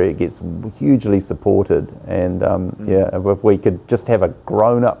history. It gets hugely supported, and yeah, if we could just have a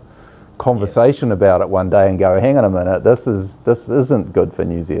grown-up conversation about it one day and go, hang on a minute, this isn't good for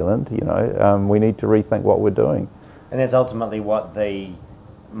New Zealand. You know, we need to rethink what we're doing. And that's ultimately what the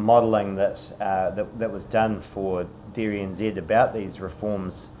modelling that was done for Dairy NZ about these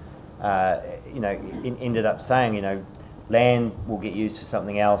reforms, you know, ended up saying, you know, land will get used for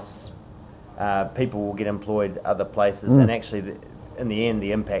something else. People will get employed other places, and actually, in the end,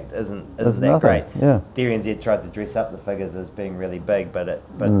 the impact isn't that great. Yeah. Dairy NZ tried to dress up the figures as being really big, but it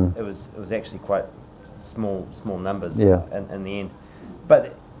was actually quite small numbers in the end.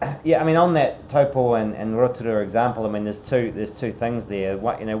 But yeah, I mean, on that Taupō and Rotorua example, I mean, there's two things there.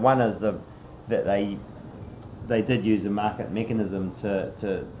 You know, one is that they did use a market mechanism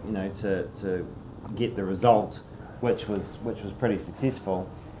to get the result, which was pretty successful.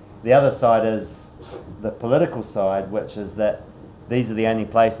 The other side is the political side, which is that these are the only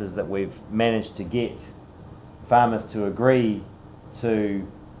places that we've managed to get farmers to agree to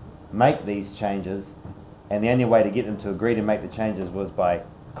make these changes, and the only way to get them to agree to make the changes was by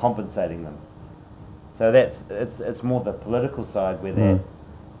compensating them. So it's more the political side where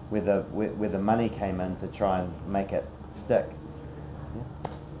the money came in to try and make it stick.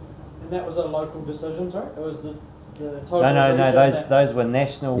 Yeah. And that was a local decision, sorry? It was the total. No. Those were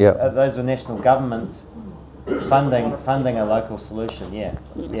national. Those were national governments funding a local solution.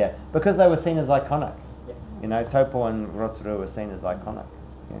 Yeah, because they were seen as iconic. Yeah. You know, Taupō and Rotorua were seen as iconic.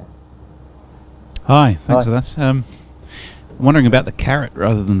 Yeah. Hi, thanks for that. I'm wondering about the carrot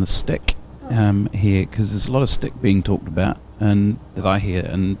rather than the stick here, because there's a lot of stick being talked about, and that I hear,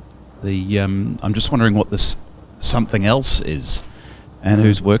 and the I'm just wondering what this something else is, and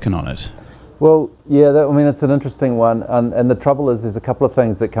who's working on it. Well, yeah, I mean, it's an interesting one, and the trouble is there's a couple of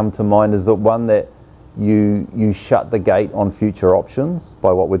things that come to mind. Is that one, that you shut the gate on future options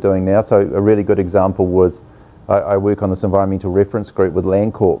by what we're doing now. So a really good example was I work on this environmental reference group with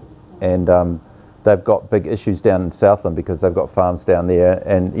Landcorp, and they've got big issues down in Southland because they've got farms down there,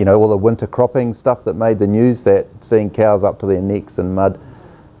 and you know, all the winter cropping stuff that made the news, that seeing cows up to their necks in mud,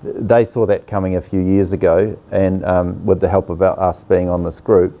 they saw that coming a few years ago, and with the help of us being on this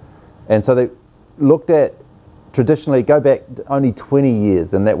group. And so they looked at, traditionally, go back only 20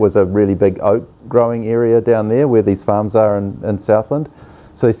 years, and that was a really big oat growing area down there where these farms are in Southland.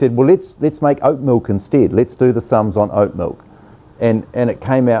 So they said, well, let's make oat milk instead. Let's do the sums on oat milk. And it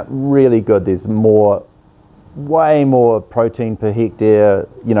came out really good. There's way more protein per hectare.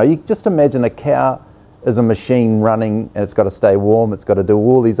 You know, you just imagine a cow is a machine running, and it's got to stay warm, it's got to do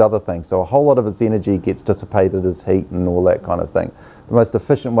all these other things. So a whole lot of its energy gets dissipated as heat and all that kind of thing. The most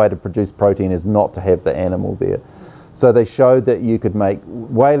efficient way to produce protein is not to have the animal there. So they showed that you could make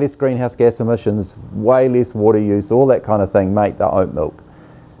way less greenhouse gas emissions, way less water use, all that kind of thing, make the oat milk.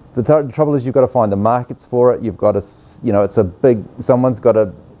 The trouble is you've got to find the markets for it. You've got to, you know, it's a big, someone's got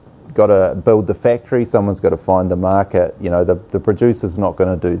to build the factory, someone's got to find the market. You know, the producer's not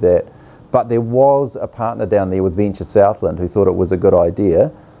going to do that. But there was a partner down there with Venture Southland who thought it was a good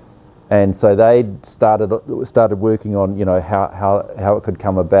idea, and so they started working on, you know, how it could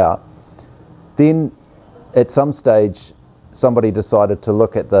come about. Then, at some stage, somebody decided to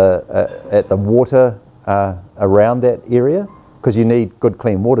look at the water around that area, because you need good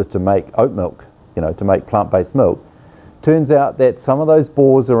clean water to make oat milk, you know, to make plant-based milk. Turns out that some of those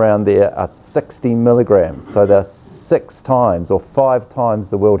bores around there are 60 milligrams, so they're 6 times or 5 times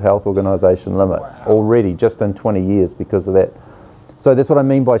the World Health Organization limit already, just in 20 years because of that. So that's what I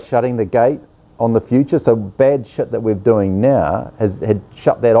mean by shutting the gate on the future. So bad shit that we're doing now had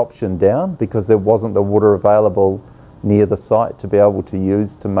shut that option down because there wasn't the water available near the site to be able to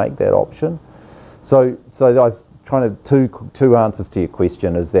use to make that option. So I was trying to, two answers to your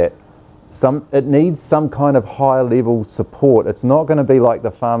question is that it needs some kind of higher level support. It's not going to be like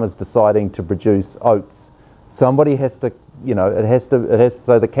the farmers deciding to produce oats. Somebody has to, you know,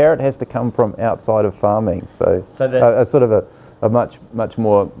 so the carrot has to come from outside of farming. So a sort of a much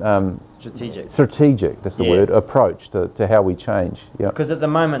more strategic, that's the word, approach to how we change. Yeah. Because at the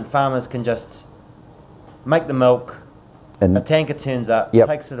moment farmers can just make the milk, and a tanker turns up,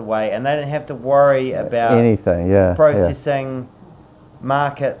 takes it away, and they don't have to worry about anything, processing,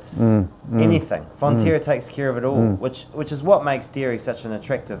 markets, anything. Fonterra takes care of it all, which is what makes dairy such an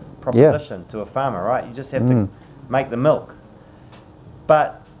attractive proposition to a farmer, right? You just have to make the milk.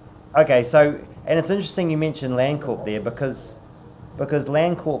 But okay, so, and it's interesting you mentioned Landcorp there because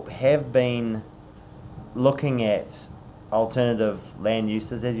Landcorp have been looking at alternative land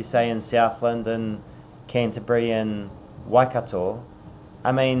uses, as you say, in Southland and Canterbury and Waikato.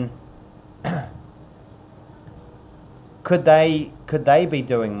 I mean, could they be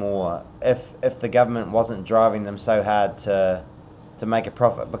doing more if the government wasn't driving them so hard to make a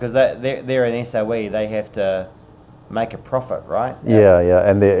profit? Because they're an SOE, they have to make a profit, right? Yeah,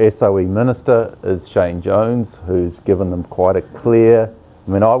 and their SOE minister is Shane Jones, who's given them quite a clear.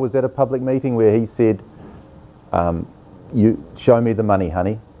 I mean, I was at a public meeting where he said, "You show me the money,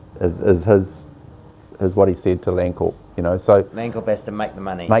 honey," is what he said to Landcorp. You know, so Landcorp has to make the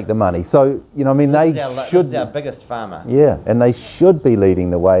money. Make the money. So, you know, I mean, they should. This is our biggest farmer. Yeah, and they should be leading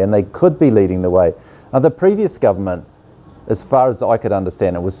the way, and they could be leading the way. The previous government, as far as I could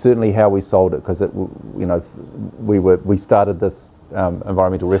understand, it was certainly how we sold it, because it, you know, we started this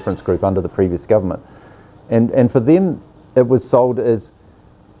environmental reference group under the previous government, and for them it was sold as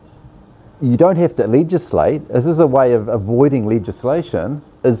you don't have to legislate. This is a way of avoiding legislation,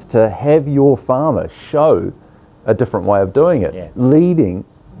 is to have your farmer show a different way of doing it. Leading,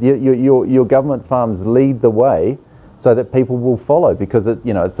 your government farms lead the way so that people will follow, because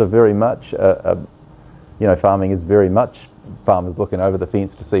it's a very much, farming is very much farmers looking over the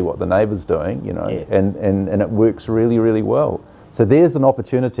fence to see what the neighbour's doing, and it works really, really well. So there's an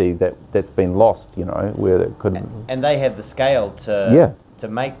opportunity that's been lost, where it couldn't. And they have the scale to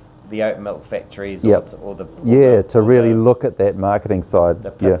make the oat milk factories to really look at that marketing side.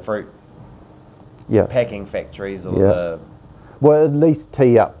 The fruit packing factories or the... Well, at least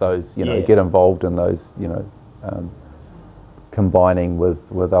tee up those, get involved in those, combining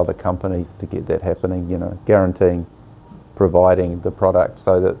with other companies to get that happening, guaranteeing, providing the product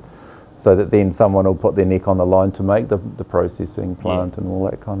so that then someone will put their neck on the line to make the processing plant and all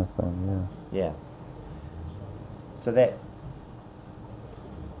that kind of thing, So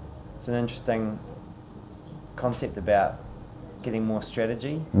it's an interesting concept about getting more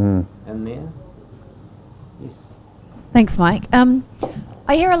strategy in there. Yes. Thanks, Mike.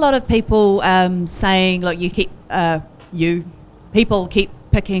 I hear a lot of people saying, look, people keep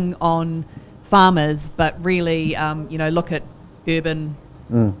picking on farmers, but really, look at urban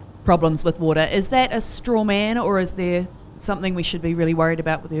problems with water. Is that a straw man, or is there something we should be really worried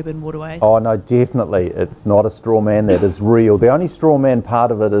about with urban waterways? Oh no, definitely. It's not a straw man. That is real. The only straw man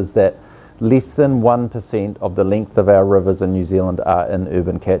part of it is that less than 1% of the length of our rivers in New Zealand are in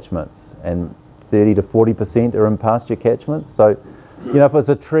urban catchments, and 30 to 40% are in pasture catchments. So, if it's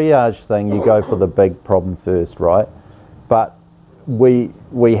a triage thing, you go for the big problem first, right? But we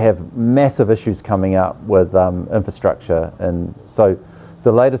have massive issues coming up with infrastructure, and so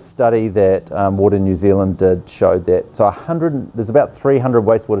The latest study that Water New Zealand did showed that there's about 300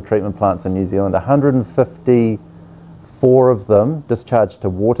 wastewater treatment plants in New Zealand. 154 of them discharge to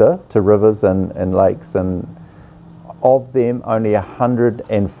water, to rivers and lakes, and of them only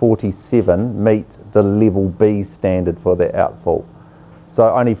 147 meet the level B standard for their outfall.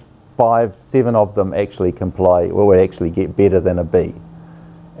 So only 7 of them actually comply, or would actually get better than a B.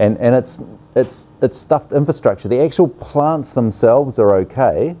 And it's stuffed infrastructure. The actual plants themselves are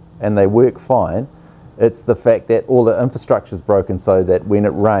okay and they work fine. It's the fact that all the infrastructure is broken, so that when it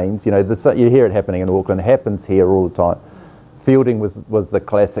rains, you hear it happening in Auckland, it happens here all the time. Fielding was the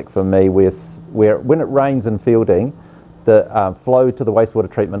classic for me, where when it rains in Fielding, the flow to the wastewater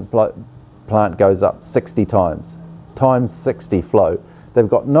treatment plant goes up 60 times 60 flow. They've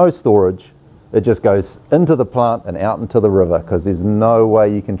got no storage. It just goes into the plant and out into the river, because there's no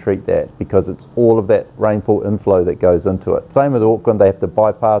way you can treat that, because it's all of that rainfall inflow that goes into it. Same with Auckland, they have to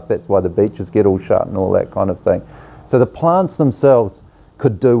bypass, that's why the beaches get all shut and all that kind of thing. So the plants themselves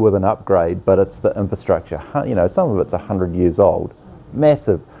could do with an upgrade, but it's the infrastructure. Some of it's 100 years old,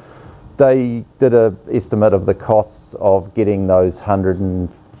 massive. They did an estimate of the costs of getting those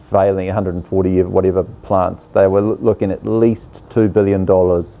 140 whatever plants. They were looking at least $2 billion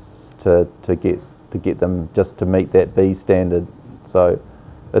to get them just to meet that B standard. So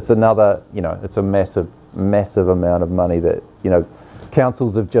it's another, it's a massive amount of money that,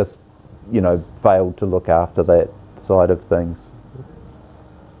 councils have just, failed to look after that side of things.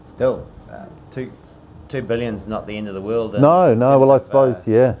 Still, $2 billion's not the end of the world. No, well I suppose,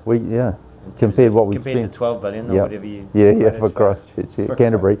 compared to what we spent. Compared to 12 billion or whatever you... Yeah, for Christchurch,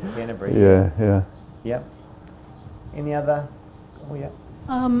 Canterbury. Yeah. Any other? Oh, yeah.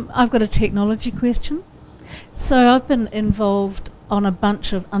 I've got a technology question. So I've been involved on a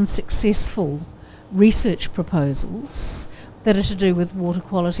bunch of unsuccessful research proposals that are to do with water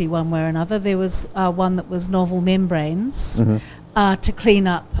quality one way or another. There was one that was novel membranes to clean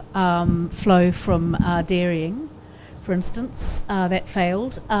up flow from dairying, for instance. That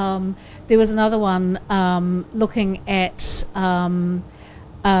failed. There was another one looking at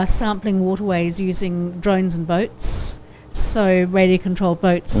sampling waterways using drones and boats. So radio-controlled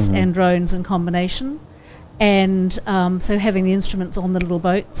boats and drones in combination, and so having the instruments on the little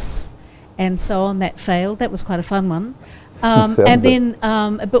boats and so on. That failed. That was quite a fun one. And then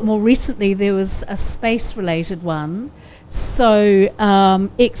a bit more recently there was a space-related one. So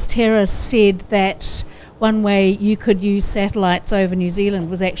Xterra said that one way you could use satellites over New Zealand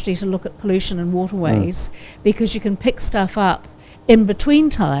was actually to look at pollution in waterways, because you can pick stuff up in between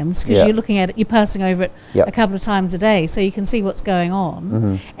times, because you're looking at it, you're passing over it a couple of times a day, so you can see what's going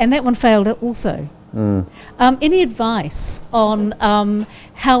on. And that one failed also. Any advice on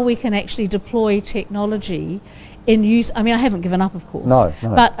how we can actually deploy technology in use? I mean, I haven't given up, of course. No.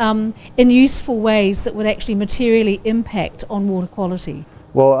 But in useful ways that would actually materially impact on water quality.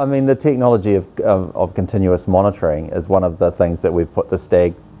 Well, I mean, the technology of continuous monitoring is one of the things that we've put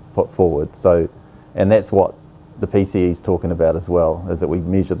forward. So, and that's what the PCE is talking about as well, is that we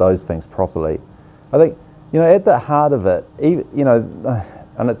measure those things properly. I think, at the heart of it,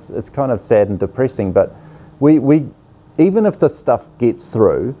 and it's kind of sad and depressing, but we even if the stuff gets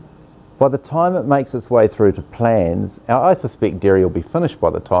through, by the time it makes its way through to plans, I suspect dairy will be finished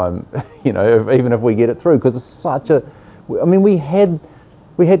by the time, even if we get it through, because it's such a, I mean, we had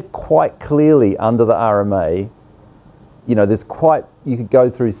quite clearly under the RMA, you could go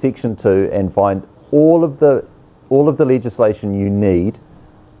through section 2 and find all of the legislation you need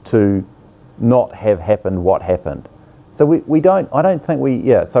to not have happened what happened. So I'm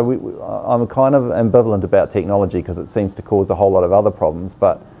kind of ambivalent about technology, because it seems to cause a whole lot of other problems,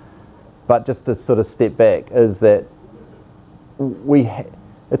 but just to sort of step back, is that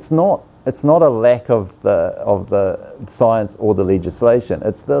it's not a lack of the science or the legislation,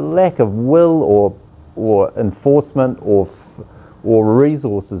 it's the lack of will or enforcement or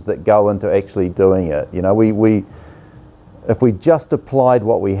resources that go into actually doing it. If we just applied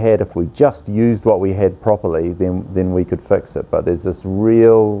what we had, if we just used what we had properly, then we could fix it. But there's this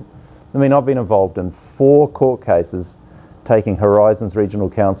real, I've been involved in 4 court cases taking Horizons Regional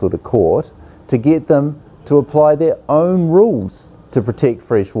Council to court to get them to apply their own rules to protect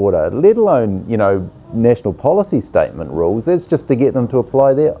fresh water, let alone, national policy statement rules. It's just to get them to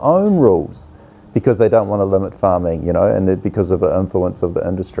apply their own rules, because they don't want to limit farming, and because of the influence of the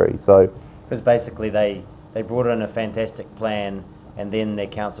industry. So, because basically they brought in a fantastic plan, and then their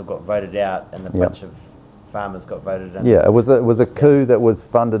council got voted out, and a bunch of farmers got voted in. Yeah, it was a coup that was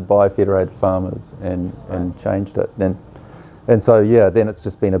funded by Federated Farmers and changed it. And so then it's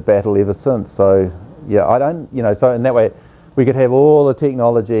just been a battle ever since. So I don't, so in that way, we could have all the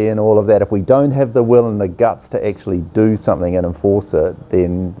technology and all of that. If we don't have the will and the guts to actually do something and enforce it,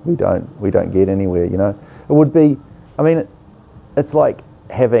 then we don't get anywhere. You know, it would be. I mean, it's like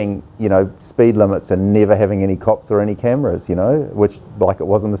having, you know, speed limits and never having any cops or any cameras. You know, which like it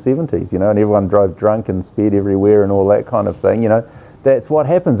was in the 70s. You know, and everyone drove drunk and sped everywhere and all that kind of thing. You know, that's what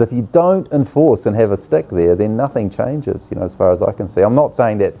happens if you don't enforce and have a stick there. Then nothing changes. You know, as far as I can see. I'm not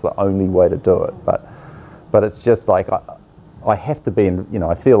saying that's the only way to do it, but it's just like I have to be in, you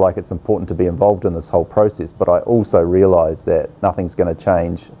know, I feel like it's important to be involved in this whole process, but I also realise that nothing's going to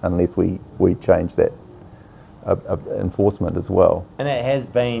change unless we change that enforcement as well. And it has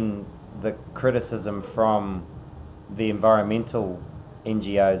been the criticism from the environmental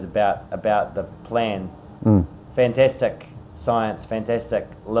NGOs about the plan. Fantastic science, fantastic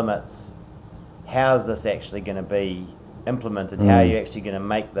limits. How's this actually going to be implemented? How are you actually going to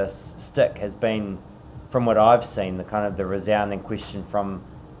make this stick? Has been, from what I've seen, the kind of the resounding question from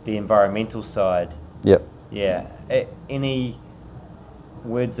the environmental side. Yep. Yeah. Any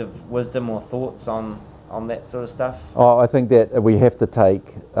words of wisdom or thoughts on that sort of stuff? Oh, I think that we have to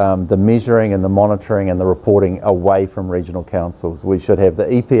take the measuring and the monitoring and the reporting away from regional councils. We should have the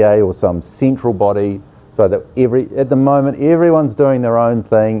EPA or some central body, so that at the moment everyone's doing their own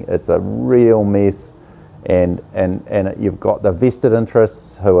thing. It's a real mess, and you've got the vested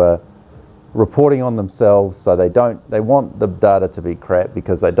interests who are reporting on themselves, so they want the data to be crap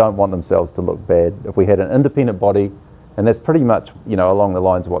because they don't want themselves to look bad. If we had an independent body, and that's pretty much, you know, along the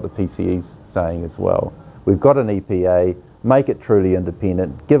lines of what the PCE's saying as well. We've got an EPA, make it truly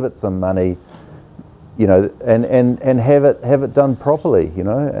independent, give it some money, you know, and have it done properly, you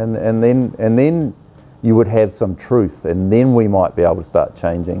know, and then you would have some truth, and then we might be able to start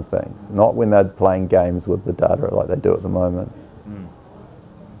changing things, not when they're playing games with the data like they do at the moment.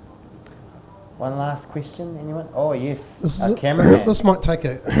 One last question, anyone? Oh, yes. This might take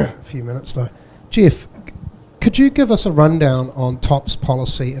a few minutes, though. Geoff, could you give us a rundown on TOP's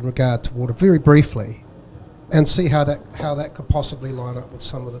policy in regard to water, very briefly, and see how that could possibly line up with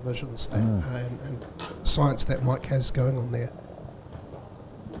some of the visions that, and science that Mike has going on there?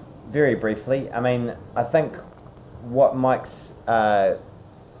 Very briefly, I mean, I think what Mike's,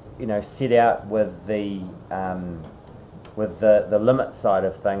 set out with the limit side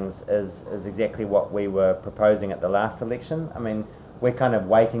of things is exactly what we were proposing at the last election. I mean, we're kind of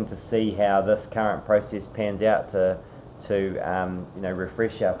waiting to see how this current process pans out to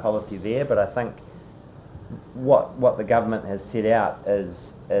refresh our policy there. But I think what the government has set out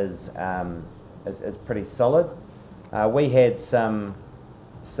is pretty solid. We had some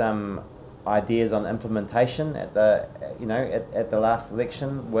ideas on implementation at the last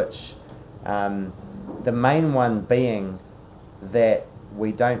election, which the main one being that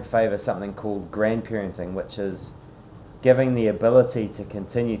we don't favour something called grandparenting, which is giving the ability to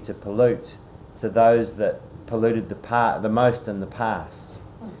continue to pollute to those that polluted the most in the past.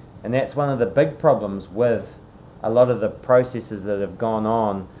 And that's one of the big problems with a lot of the processes that have gone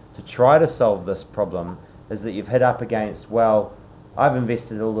on to try to solve this problem, is that you've hit up against, well, I've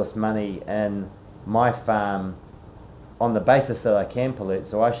invested all this money in my farm on the basis that I can pollute,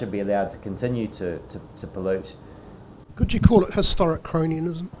 so I should be allowed to continue to pollute. Could you call it historic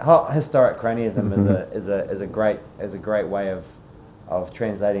cronyism? Historic cronyism is a great way of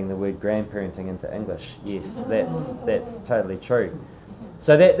translating the word grandparenting into English. Yes, that's totally true.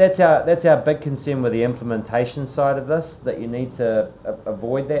 So that's our big concern with the implementation side of this, that you need to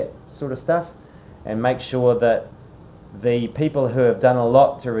avoid that sort of stuff and make sure that the people who have done a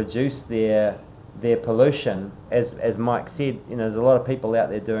lot to reduce their pollution, as Mike said, there's a lot of people out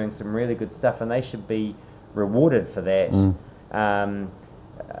there doing some really good stuff, and they should be rewarded for that,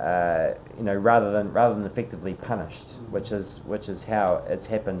 rather than effectively punished, which is how it's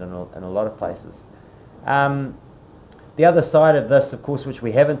happened in a lot of places. The other side of this, of course, which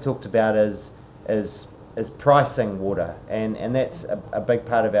we haven't talked about, is pricing water, and that's a big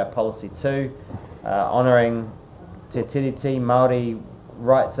part of our policy too, honouring Te Tiriti Māori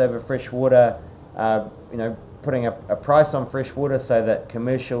rights over fresh water, putting a price on fresh water so that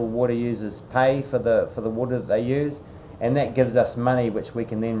commercial water users pay for the water that they use, and that gives us money which we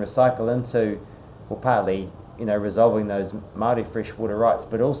can then recycle into, well, partly resolving those Māori fresh water rights,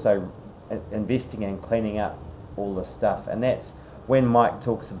 but also investing in cleaning up all this stuff. And that's when Mike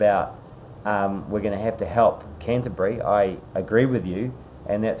talks about we're going to have to help Canterbury. I agree with you,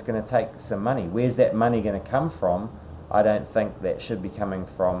 and that's going to take some money. Where's that money going to come from? I don't think that should be coming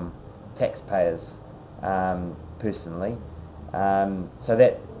from taxpayers, personally. So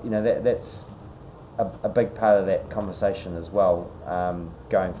that's a big part of that conversation as well,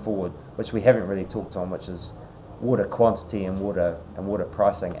 going forward, which we haven't really talked on, which is water quantity and water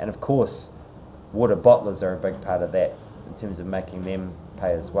pricing, and of course, water bottlers are a big part of that in terms of making them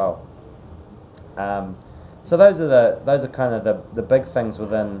pay as well. So those are kind of the big things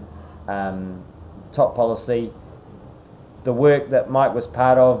within top policy. The work that Mike was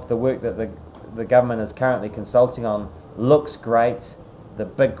part of, the work that the government is currently consulting on, looks great. The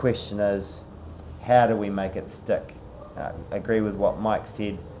big question is, how do we make it stick? I agree with what Mike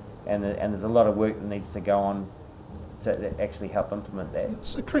said, and there's a lot of work that needs to go on to actually help implement that.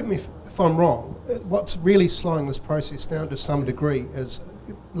 So correct me if I'm wrong, what's really slowing this process down to some degree is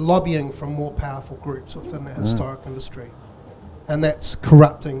lobbying from more powerful groups within the historic industry, and that's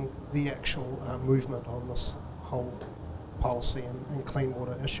corrupting the actual movement on this whole policy and clean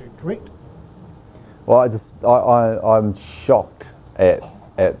water issue, correct? Well, I'm shocked at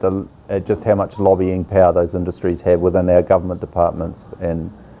just how much lobbying power those industries have within our government departments,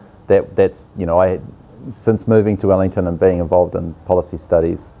 and that's since moving to Wellington and being involved in policy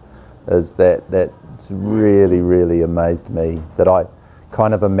studies, is that's really amazed me. That I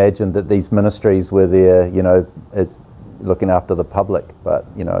kind of imagined that these ministries were there, as looking after the public, but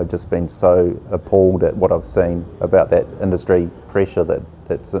just been so appalled at what I've seen about that industry pressure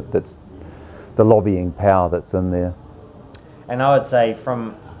that's the lobbying power that's in there. And I would say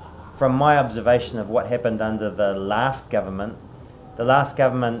from my observation of what happened under the last government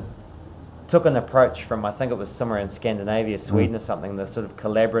took an approach from, I think it was somewhere in Scandinavia, Sweden or something, the sort of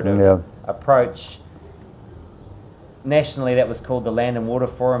collaborative approach. Nationally, that was called the Land and Water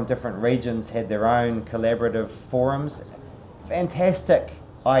Forum. Different regions had their own collaborative forums. Fantastic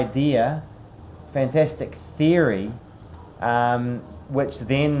idea, fantastic theory, which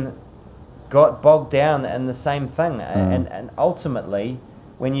then got bogged down in the same thing. And ultimately,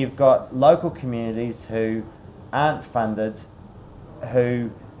 when you've got local communities who aren't funded,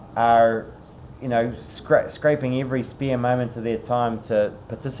 who are scraping every spare moment of their time to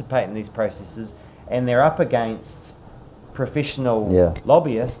participate in these processes, and they're up against professional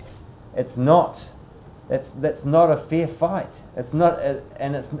lobbyists, that's not a fair fight. It's not,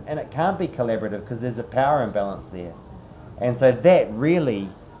 and it can't be collaborative because there's a power imbalance there, and so that really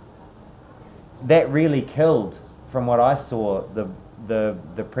killed, from what I saw,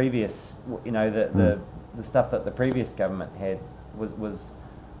 the previous the stuff that the previous government had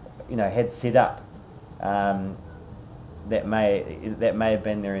had set up. That may have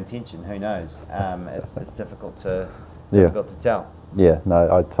been their intention. Who knows? It's difficult to tell. Yeah, no,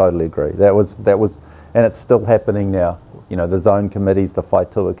 I totally agree. That was, and it's still happening now. The zone committees, the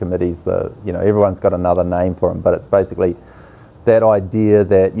Whaitua committees, everyone's got another name for them, but it's basically that idea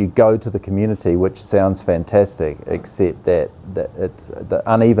that you go to the community, which sounds fantastic, except that it's the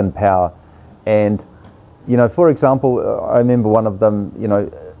uneven power. And, for example, I remember one of them,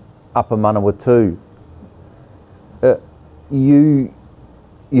 Upper Manawatu, you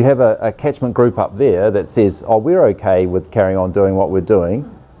have a catchment group up there that says, oh, we're okay with carrying on doing what we're doing,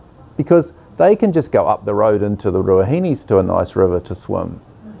 because they can just go up the road into the Ruahinis to a nice river to swim.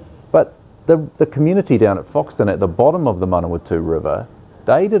 But the community down at Foxton at the bottom of the Manawatu River,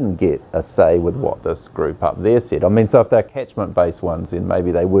 they didn't get a say with what this group up there said. I mean, so if they're catchment-based ones, then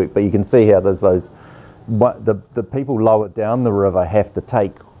maybe they work, but you can see how there's those, the people lower down the river have to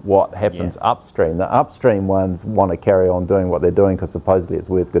take what happens upstream. The upstream ones want to carry on doing what they're doing because supposedly it's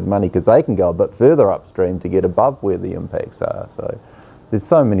worth good money, because they can go a bit further upstream to get above where the impacts are. So there's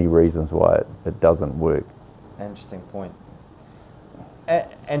so many reasons why it doesn't work. Interesting point.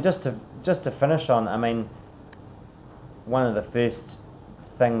 And just to finish on, I mean, one of the first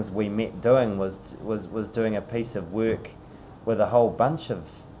things we met doing was doing a piece of work with a whole bunch of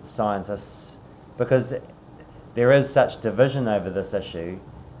scientists, because there is such division over this issue.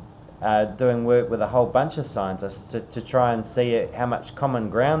 Doing work with a whole bunch of scientists to try and see how much common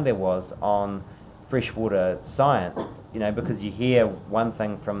ground there was on freshwater science, because you hear one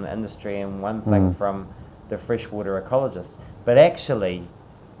thing from the industry and one thing from the freshwater ecologists. But actually,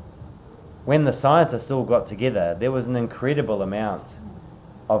 when the scientists all got together, there was an incredible amount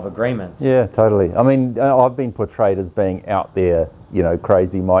of agreement. Yeah, totally. I mean, I've been portrayed as being out there,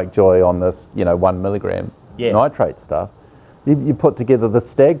 crazy Mike Joy on this, 1 milligram nitrate stuff. You put together the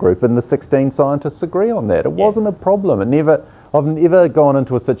STAG group and the 16 scientists agree on that. It wasn't a problem. I've never gone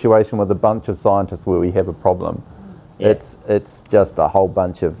into a situation with a bunch of scientists where we have a problem. It's just a whole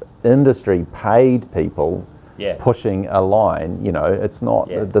bunch of industry paid people pushing a line. It's not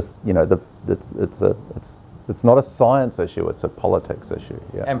this. It's not a science issue. It's a politics issue.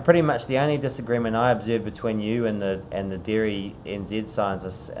 Yeah. And pretty much the only disagreement I observed between you and the Dairy NZ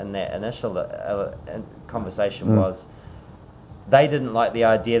scientists in that initial conversation was, they didn't like the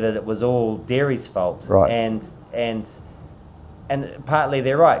idea that it was all dairy's fault. Right. And partly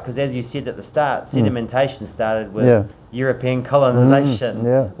they're right, because as you said at the start, sedimentation started with European colonisation.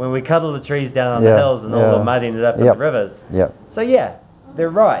 When we cut all the trees down on the hills and all the mud ended up in the rivers. So yeah, they're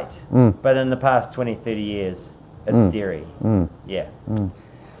right. But in the past 20, 30 years, it's dairy. Yeah.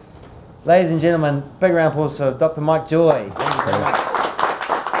 Ladies and gentlemen, big round of applause for Dr. Mike Joy. Thank you very much.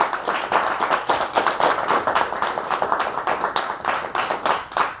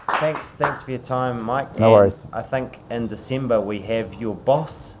 Thanks for your time, Mike. No worries. I think in December we have your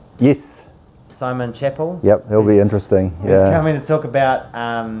boss. Yes. Simon Chappell. Yep, it'll be interesting. He's coming to talk about,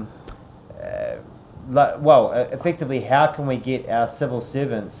 effectively, how can we get our civil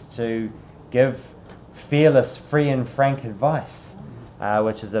servants to give fearless, free and frank advice,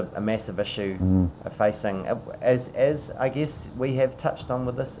 which is a massive issue facing, as I guess we have touched on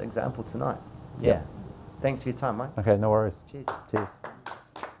with this example tonight. Yeah. Thanks for your time, Mike. Okay, no worries. Cheers. Cheers.